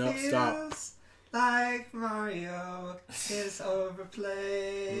who feels stop. like Mario is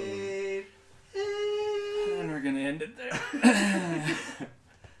overplayed. And we're going to end it there.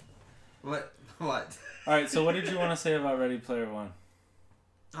 What? Alright, so what did you want to say about Ready Player One?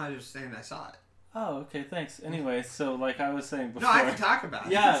 I was just saying I saw it. Oh, okay, thanks. Anyway, so like I was saying before... No, I can talk about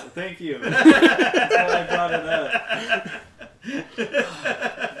it. Yeah, thank you. That's why I brought it up.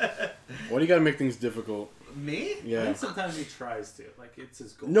 Why do you gotta make things difficult? Me? Yeah. I think sometimes he tries to. Like, it's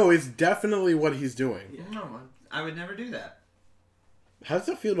his goal. No, it's definitely what he's doing. Yeah. No, I would never do that. How does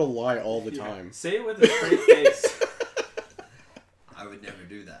it feel to lie all the time? Say it with a straight face. I would never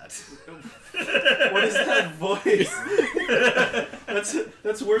do that. What is that voice?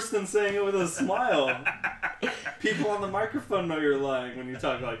 That's worse than saying it with a smile. People on the microphone know you're lying when you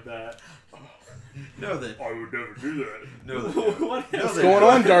talk like that. No, that I would never do that. No, What's going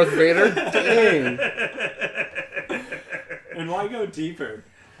on, Darth Vader? Dang. And why go deeper?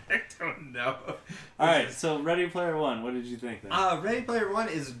 I don't know. Alright, so Ready Player One, what did you think then? Ready Player One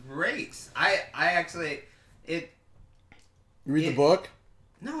is great. I actually... You read the book?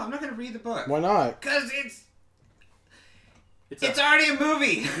 No, I'm not going to read the book. Why not? Because it's already a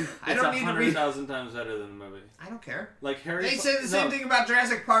movie. I don't need to read. 100,000 times better than the movie. I don't care. Like They said the same thing about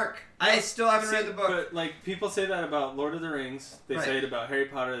Jurassic Park. I still haven't read the book. But like people say that about Lord of the Rings. They say it about Harry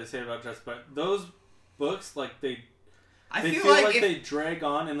Potter. They say it about Jurassic Park. Those books, like they feel like they drag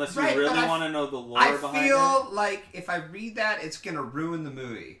on unless you really want to know the lore behind it. I feel like if I read that, it's gonna ruin the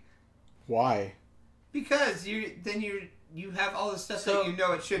movie. Why? Because you have all the stuff that you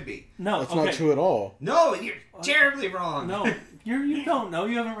know it should be. No, that's not true at all. No, you're terribly wrong. No, you don't know.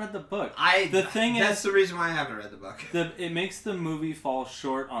 You haven't read the book. That's the reason why I haven't read the book. It makes the movie fall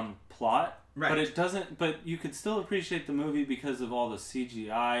short on plot. Right. But it doesn't. But you could still appreciate the movie because of all the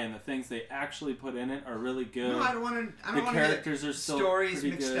CGI and the things they actually put in it are really good. No, I don't want to. The characters are still stories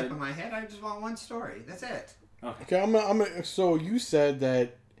mixed up in my head. I just want one story. That's it. Okay. So you said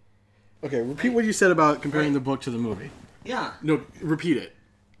that. Okay, repeat what you said about comparing the book to the movie. Yeah. No, repeat it.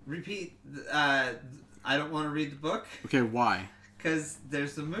 I don't want to read the book. Okay, why? Because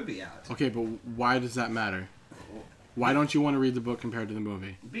there's the movie out. Okay, but why does that matter? Why don't you want to read the book compared to the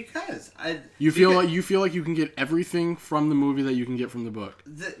movie? Because you feel like you can get everything from the movie that you can get from the book.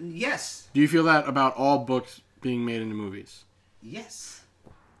 Yes. Do you feel that about all books being made into movies? Yes.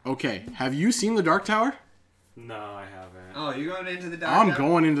 Okay. Have you seen The Dark Tower? No, I haven't. Oh, you're going into the Dark Tower? I'm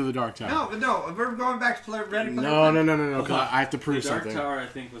going into the Dark Tower. No. We're going back to Ready Player No. Hold on. I have to prove something. The Dark Tower, I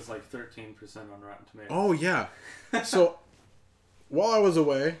think, was like 13% on Rotten Tomatoes. Oh, yeah. So, while I was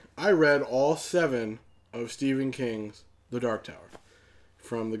away, I read all 7 of Stephen King's The Dark Tower.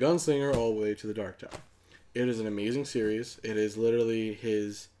 From The Gunslinger all the way to The Dark Tower. It is an amazing series. It is literally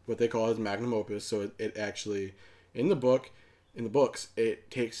what they call his magnum opus. So it actually, in the books,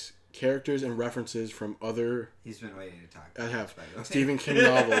 it takes characters and references from other... He's been waiting to talk. I have. Stephen King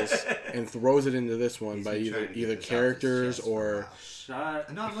novels and throws it into this one by either characters or...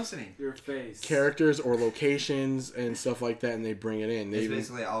 Shut. No, I'm listening. Your face. Characters or locations and stuff like that, and they bring it in. That's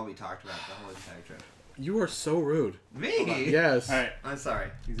basically all we talked about the whole entire trip. You are so rude. Me? Yes. All right. I'm sorry.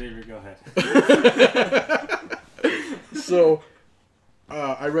 Xavier, go ahead. So,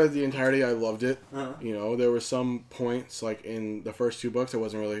 I read the entirety. I loved it. Uh-huh. You know, there were some points, like in the first 2 books, I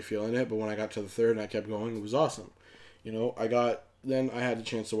wasn't really feeling it. But when I got to the 3rd and I kept going, it was awesome. You know, then I had the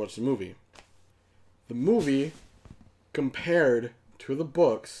chance to watch the movie. The movie, compared to the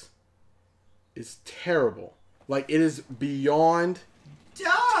books, is terrible. Like, it is beyond...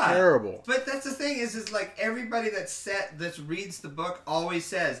 terrible. But that's the thing is like everybody that reads the book always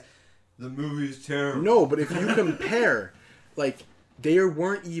says the movie's terrible. No, but if you compare, like they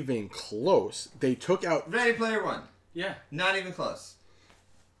weren't even close. They took out Ready Player One. Yeah, not even close.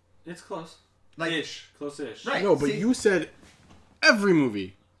 It's close. Like close-ish. Right. No, but you said every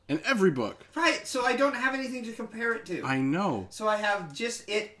movie and every book. Right. So I don't have anything to compare it to. I know. So I have just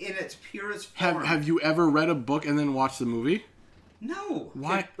it in its purest form. Have you ever read a book and then watched the movie? No.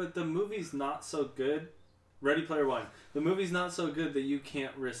 Why? Okay, but the movie's not so good. Ready Player One. The movie's not so good that you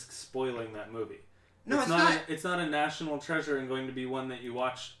can't risk spoiling that movie. No, it's not. It's not a national treasure and going to be one that you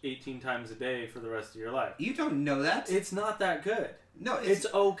watch 18 times a day for the rest of your life. You don't know that. It's not that good. No, it's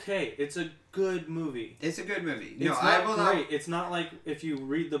okay. It's a good movie. It's a good movie. It's not great. It's not like if you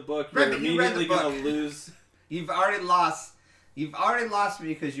read the book, you're immediately going to lose. You've already lost me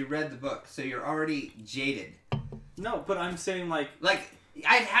because you read the book, so you're already jaded. No, but I'm saying like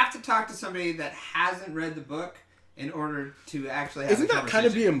I'd have to talk to somebody that hasn't read the book in order to actually have. Isn't that kind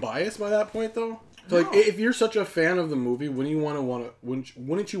of being biased by that point though? So, no. Like, if you're such a fan of the movie, wouldn't you want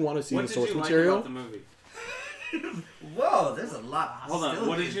to see the source material? What did you like about the movie? Whoa, there's a lot of hostility. Hold on,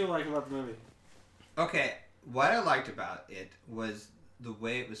 what did you like about the movie? Okay, what I liked about it was the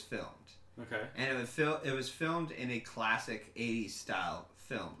way it was filmed. Okay. And it was filmed in a classic 80s style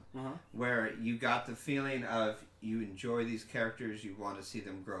film, where you got the feeling of you enjoy these characters, you want to see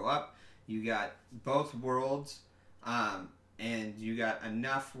them grow up, you got both worlds, and you got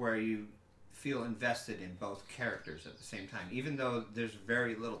enough where you feel invested in both characters at the same time. Even though there's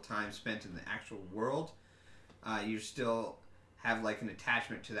very little time spent in the actual world, you still have like an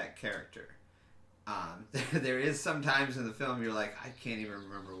attachment to that character. There is sometimes in the film you're like, I can't even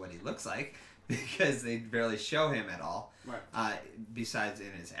remember what he looks like because they barely show him at all, right. Besides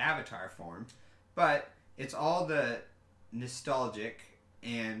in his avatar form. But it's all the nostalgic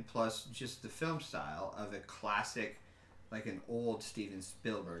and plus just the film style of a classic, like an old Steven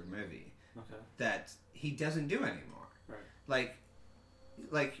Spielberg movie that he doesn't do anymore. Right.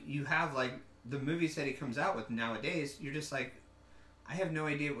 Like you have like the movies that he comes out with nowadays, you're just like, I have no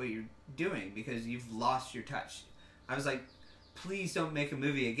idea what you're doing because you've lost your touch. I was like, please don't make a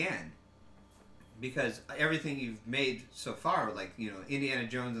movie again. Because everything you've made so far, like, you know, Indiana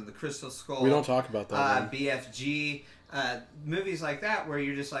Jones and the Crystal Skull. We don't talk about that. BFG, movies like that where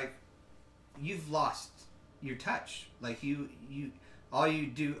you're just like, you've lost your touch. Like all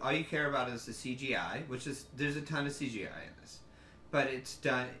you care about is the CGI, which is, there's a ton of CGI in this. But it's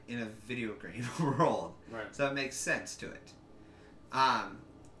done in a video game world. Right. So it makes sense to it.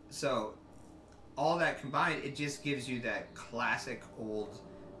 So all that combined, it just gives you that classic old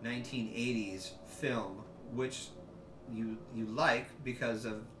 1980s film, which you like because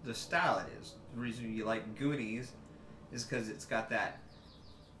of the style it is. The reason you like Goonies is because it's got that,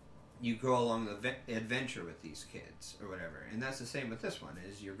 you go along the adventure with these kids or whatever. And that's the same with this one,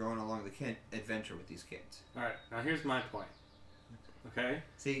 is you're going along the adventure with these kids. Alright, now here's my point. Okay?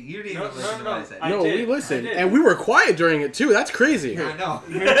 See, you didn't even listen to what I said. No, we listened. And we were quiet during it, too. That's crazy. I know.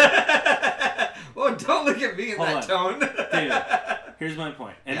 Well, don't look at me in that tone. David, here's my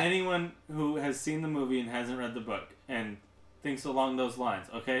point. And anyone who has seen the movie and hasn't read the book and thinks along those lines,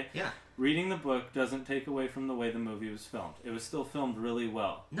 okay? Yeah. reading the book doesn't take away from the way the movie was filmed. It was still filmed really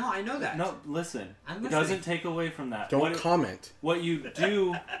well. No, I know that. No, listen. I'm it doesn't take away from that. Don't comment. What you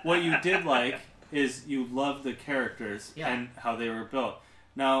did like is you loved the characters and how they were built.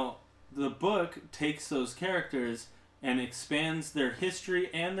 Now, the book takes those characters and expands their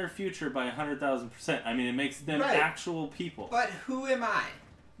history and their future by 100,000%. I mean, it makes them actual people. But who am I?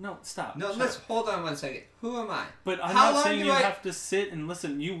 No, stop. No, let's hold on one second. Who am I? But I'm not saying you have to sit and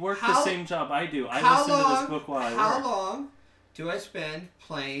listen. You work the same job I do. I listen to this book while I work. How long do I spend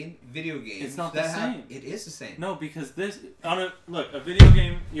playing video games? It's not the same. It is the same. No, because a video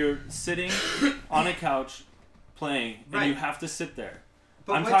game, you're sitting on a couch playing, and you have to sit there.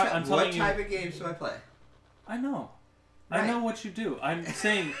 But what type of games do I play? I know. Right. I know what you do. I'm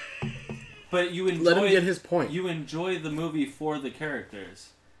saying, but you enjoy. Let him get his point. You enjoy the movie for the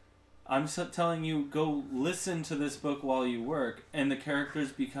characters. I'm telling you, go listen to this book while you work, and the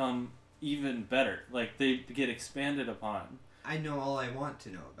characters become even better. Like, they get expanded upon. I know all I want to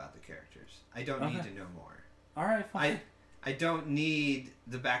know about the characters. I don't need to know more. All right, fine. I don't need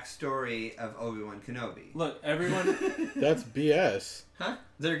the backstory of Obi-Wan Kenobi. Look, everyone... That's BS. Huh?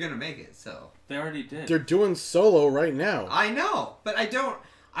 They're gonna make it, so... They already did. They're doing Solo right now. I know, but I don't...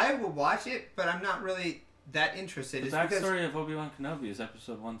 I will watch it, but I'm not really that interested. The backstory of Obi-Wan Kenobi is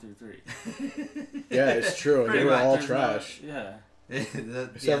episode 1 through 3. Yeah, it's true. They were all trash. Yeah.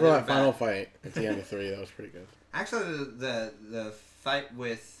 Except for that final fight at the end of 3, that was pretty good. Actually, the fight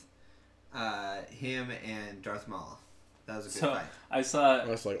with him and Darth Maul, that was a good fight. I saw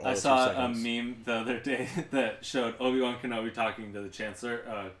a meme the other day that showed Obi-Wan Kenobi talking to the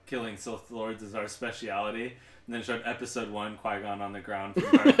Chancellor, killing Sith Lords is our speciality, and then showed episode 1, Qui-Gon on the ground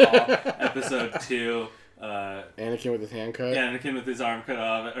from Darth Maul, episode 2... Anakin with his hand cut? Yeah, Anakin with his arm cut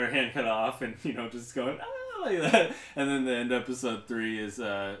off, or hand cut off, and, just going, like that. And then the end of episode 3 is,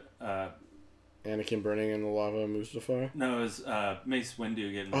 Anakin burning in the lava of Mustafar? No, it was Mace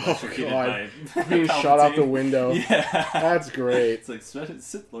Windu getting electrocuted by being shot out the window. Yeah. That's great. It's like,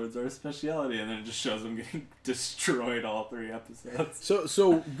 Sith Lords are a speciality, and then it just shows them getting destroyed all 3 episodes.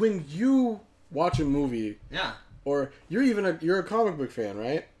 So when you watch a movie... Yeah. Or you're a comic book fan,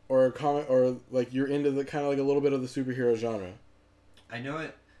 right? Or a comic, or like you're into the kind of like a little bit of the superhero genre. I know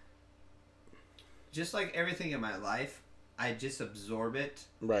it. Just like everything in my life, I just absorb it.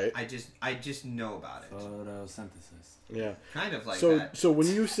 Right. I just know about it. Photosynthesis. Yeah. Kind of like that. So when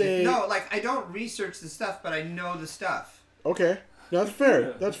you say no, like I don't research the stuff, but I know the stuff. Okay, that's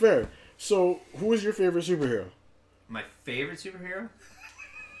fair. That's fair. So who is your favorite superhero? My favorite superhero?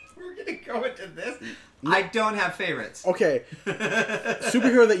 We're gonna go into this. I don't have favorites. Okay.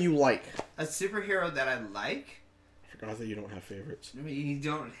 Superhero that you like. A superhero that I like? I forgot that you don't have favorites. I mean, you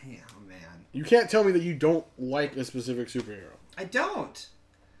don't... Oh, man. You can't tell me that you don't like a specific superhero. I don't.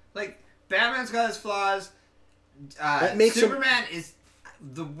 Batman's got his flaws. That makes Superman is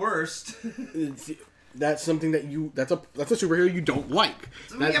the worst. That's something that you... That's a superhero you don't like.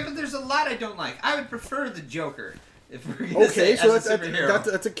 Yeah, but there's a lot I don't like. I would prefer the Joker. If we're gonna say so as a superhero.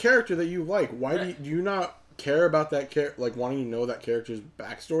 that's a character that you like. Why do you not care about that like wanting to know that character's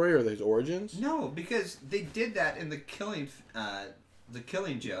backstory or his origins? No, because they did that in the Killing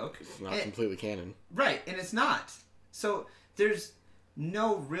Joke. It's not completely canon, right? And it's not. So there's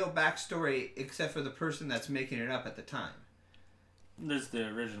no real backstory except for the person that's making it up at the time. There's the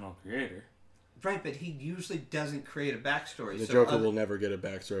original creator. Right, but he usually doesn't create a backstory. The Joker will never get a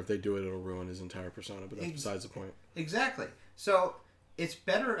backstory. If they do it, it'll ruin his entire persona, but that's besides the point. Exactly. So, it's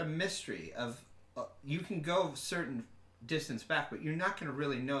better a mystery of... you can go a certain distance back, but you're not going to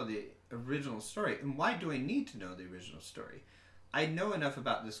really know the original story. And why do I need to know the original story? I know enough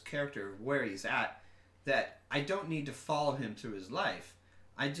about this character, where he's at, that I don't need to follow him through his life.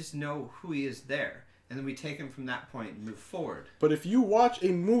 I just know who he is there. And then we take him from that point and move forward. But if you watch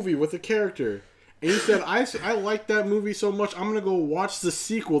a movie with a character... And you said, I like that movie so much, I'm going to go watch the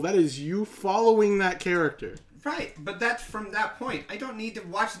sequel. That is you following that character. Right, but that's from that point. I don't need to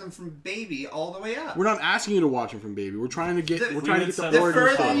watch them from baby all the way up. We're not asking you to watch them from baby. We're trying to get the origin story. The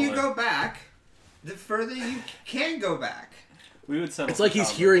further you go back, the further you can go back. We would settle. It's like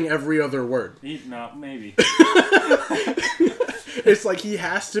he's hearing every other word. No, maybe. It's like he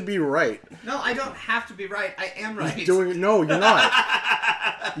has to be right. No, I don't have to be right. I am right. He's doing it. No, you're not.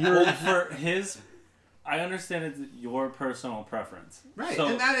 For his... I understand it's your personal preference. Right,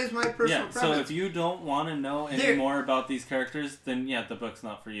 and that is my personal preference. So if you don't want to know any more about these characters, then the book's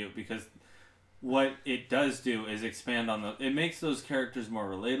not for you. Because what it does do is expand on it makes those characters more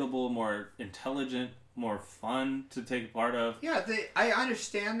relatable, more intelligent, more fun to take part of. Yeah, I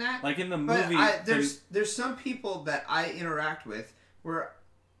understand that. Like in the movie... there's some people that I interact with where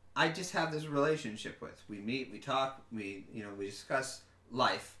I just have this relationship with. We meet, we talk, we discuss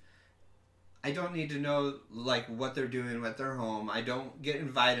life. I don't need to know like what they're doing at their home. I don't get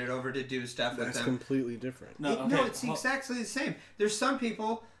invited over to do stuff with them. That's completely different. No, it's exactly the same. There's some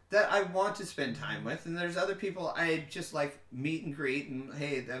people that I want to spend time with, and there's other people I just like meet and greet, and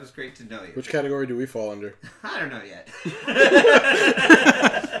hey, that was great to know you. Which category do we fall under? I don't know yet.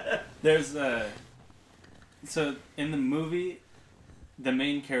 There's so in the movie, the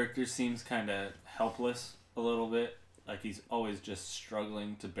main character seems kind of helpless a little bit. Like he's always just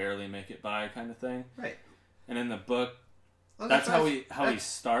struggling to barely make it by kind of thing. Right. And in the book, that's how he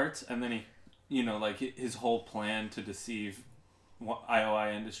starts, and then he, like his whole plan to deceive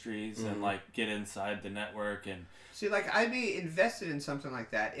IOI Industries and like get inside the network and see, like I'd be invested in something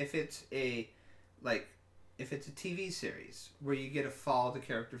like that if it's a TV series where you get to follow the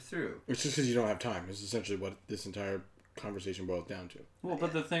character through. It's just because you don't have time. It's essentially what this entire conversation boils down to. Well,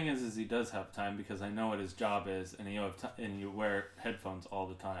 but the thing is he does have time because I know what his job is, and and you wear headphones all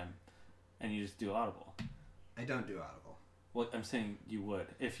the time, and you just do Audible. I don't do Audible. Well, I'm saying you would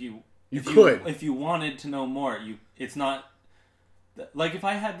if you could if you wanted to know more. It's not like if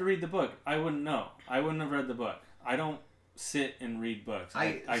I had to read the book, I wouldn't know. I wouldn't have read the book. I don't sit and read books.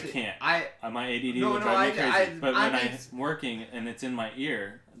 I can't. My ADD would drive me crazy. But when I'm working and it's in my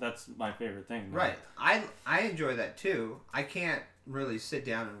ear, that's my favorite thing. Right. I enjoy that too. I can't really sit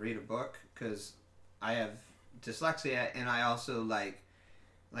down and read a book because I have dyslexia, and I also like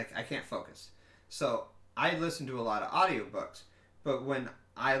I can't focus. So I listen to a lot of audiobooks, but when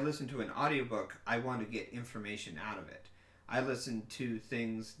I listen to an audiobook, I want to get information out of it. I listen to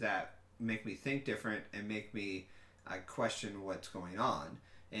things that make me think different and make me question what's going on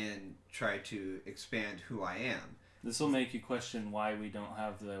and try to expand who I am. This will make you question why we don't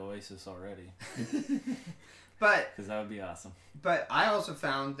have the Oasis already. But because that would be awesome. But I also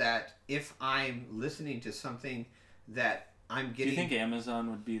found that if I'm listening to something that I'm getting... Do you think Amazon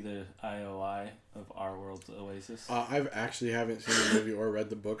would be the IOI of our world's Oasis? I've actually haven't seen the movie or read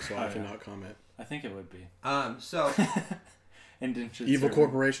the book, so I cannot comment. I think it would be. So... Evil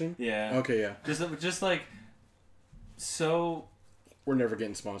Corporation? Yeah. Okay, yeah. Just like... So... We're never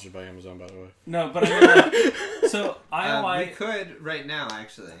getting sponsored by Amazon, by the way. No, but I mean, so IOI... we could right now,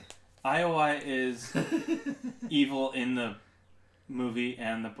 actually. IOI is evil in the movie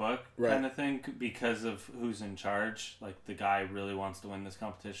and the book kind of thing because of who's in charge. Like, the guy really wants to win this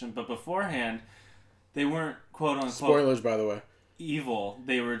competition. But beforehand, they weren't, quote-unquote... Spoilers, by the way. Evil.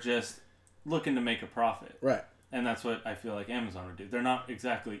 They were just looking to make a profit. Right. And that's what I feel like Amazon would do. They're not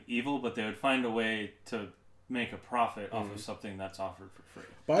exactly evil, but they would find a way to make a profit off of something that's offered for free.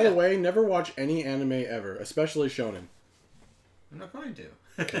 By the way, never watch any anime ever, especially shonen. I'm not going to.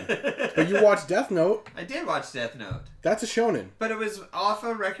 Okay. But you watched Death Note. I did watch Death Note. That's a shonen. But it was off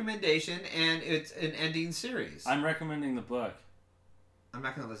a recommendation, and it's an ending series. I'm recommending the book. I'm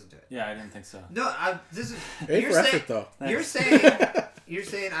not going to listen to it. Yeah, I didn't think so. No, this is... though. You're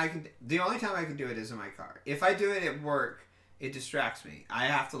saying I can... The only time I can do it is in my car. If I do it at work, it distracts me. I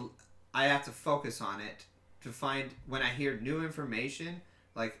have to focus on it to find... When I hear new information,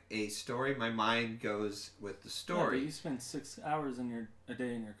 like a story, my mind goes with the story. Yeah, but you spend 6 hours a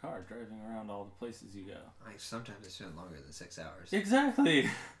day in your car driving around all the places you go. Sometimes I spend longer than 6 hours. Exactly.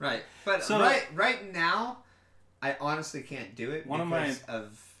 Right. But so, right now, I honestly can't do it because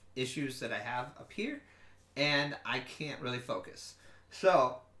of issues that I have up here, and I can't really focus.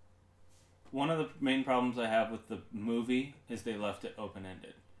 So, one of the main problems I have with the movie is they left it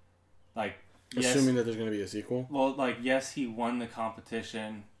open-ended. Like, assuming that there's going to be a sequel? Well, like, yes, he won the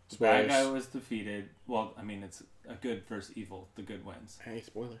competition. The Spoilers. bad guy was defeated. Well, I mean, it's a good versus evil. The good wins. Hey,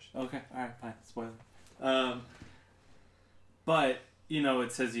 spoilers. Okay, alright, fine. Spoiler. But,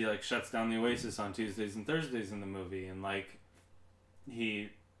 it says he, like, shuts down the Oasis on Tuesdays and Thursdays in the movie. And, like,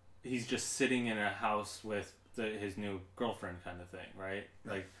 he's just sitting in a house with his new girlfriend kind of thing, right?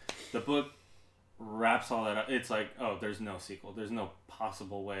 Like, the book wraps all that up. It's like, oh, there's no sequel. There's no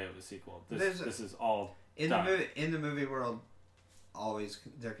possible way of a sequel. This is all done. In the movie world,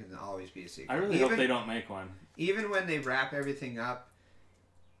 there can always be a sequel. I really hope they don't make one. Even when they wrap everything up,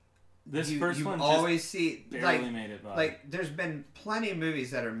 first one always see barely made it by. Like, there's been plenty of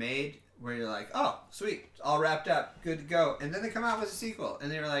movies that are made where you're like, oh, sweet, it's all wrapped up, good to go, and then they come out with a sequel, and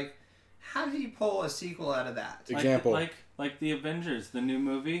they're like, how did you pull a sequel out of that? Example. Like the Avengers, the new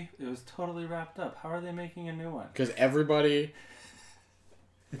movie, it was totally wrapped up. How are they making a new one? Because everybody...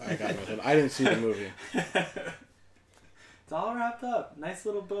 I got nothing. I didn't see the movie. It's all wrapped up. Nice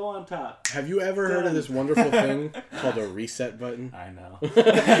little bow on top. Have you ever heard of this wonderful thing called a reset button? I know.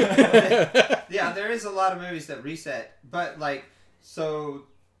 Yeah, there is a lot of movies that reset, but so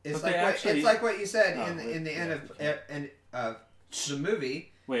It's like what you said in the end of the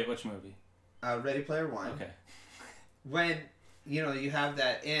movie. Wait, which movie? Ready Player One. Okay. When you have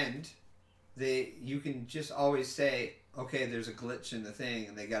that end, you can just always say, okay, there's a glitch in the thing,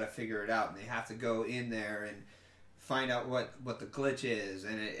 and they got to figure it out, and they have to go in there and find out what the glitch is,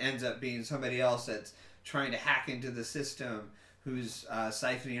 and it ends up being somebody else that's trying to hack into the system, who's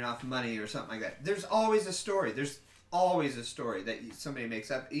siphoning off money or something like that. There's always a story. There's always a story that somebody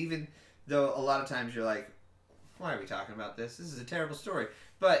makes up, even though a lot of times you're like, why are we talking about this? This is a terrible story.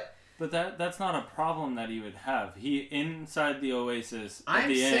 But that's not a problem that he would have. He inside the Oasis. At I'm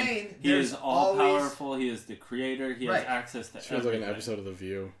the saying end, he is all powerful. He is the creator. He has access to everything. Feels like an episode of The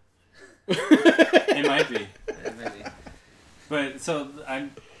View. It might be. It might be. But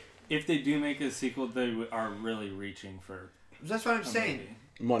if they do make a sequel, they are really reaching for. That's what I'm saying. Movie.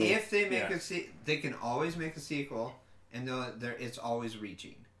 Money. If they make they can always make a sequel, and it's always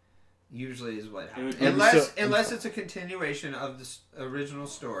reaching. Usually is what happens. Unless it's a continuation of the original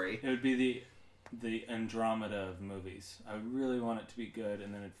story. It would be the Andromeda of movies. I would really want it to be good,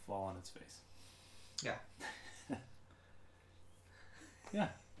 and then it'd fall on its face. Yeah. Yeah.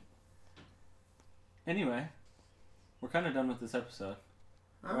 Anyway, we're kind of done with this episode.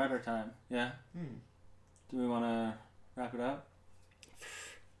 Oh. We're at our time. Yeah? Do we want to wrap it up?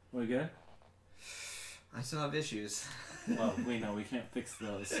 We good? I still have issues. Well, we know we can't fix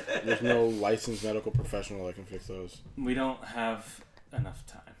those. There's no licensed medical professional that can fix those. We don't have enough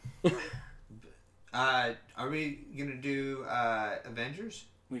time. Are we gonna do Avengers?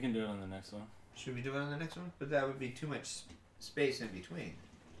 We can do it on the next one. Should we do it on the next one? But that would be too much space in between.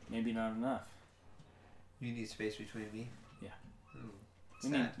 Maybe not enough. You need space between me?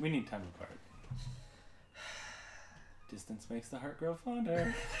 Yeah. We need time apart. Distance makes the heart grow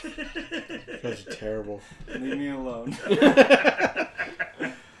fonder. That's terrible. Leave me alone.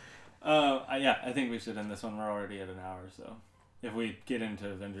 Yeah, I think we should end this one. We're already at an hour, so if we get into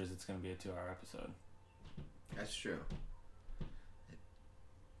Avengers, it's going to be a 2-hour episode. That's true.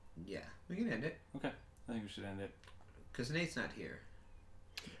 Yeah, we can end it. Okay, I think we should end it. Because Nate's not here.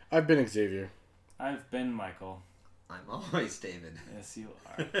 I've been Xavier. I've been Michael. I'm always David. Yes, you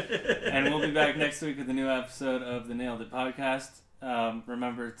are. And we'll be back next week with a new episode of the Nailed It podcast.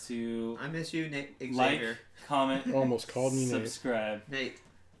 Remember to... I miss you, Nate. Xavier. Like, comment, almost called me subscribe. Nate.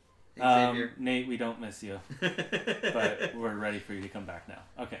 Xavier. Nate, we don't miss you. But we're ready for you to come back now.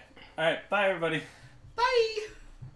 Okay. All right. Bye, everybody. Bye.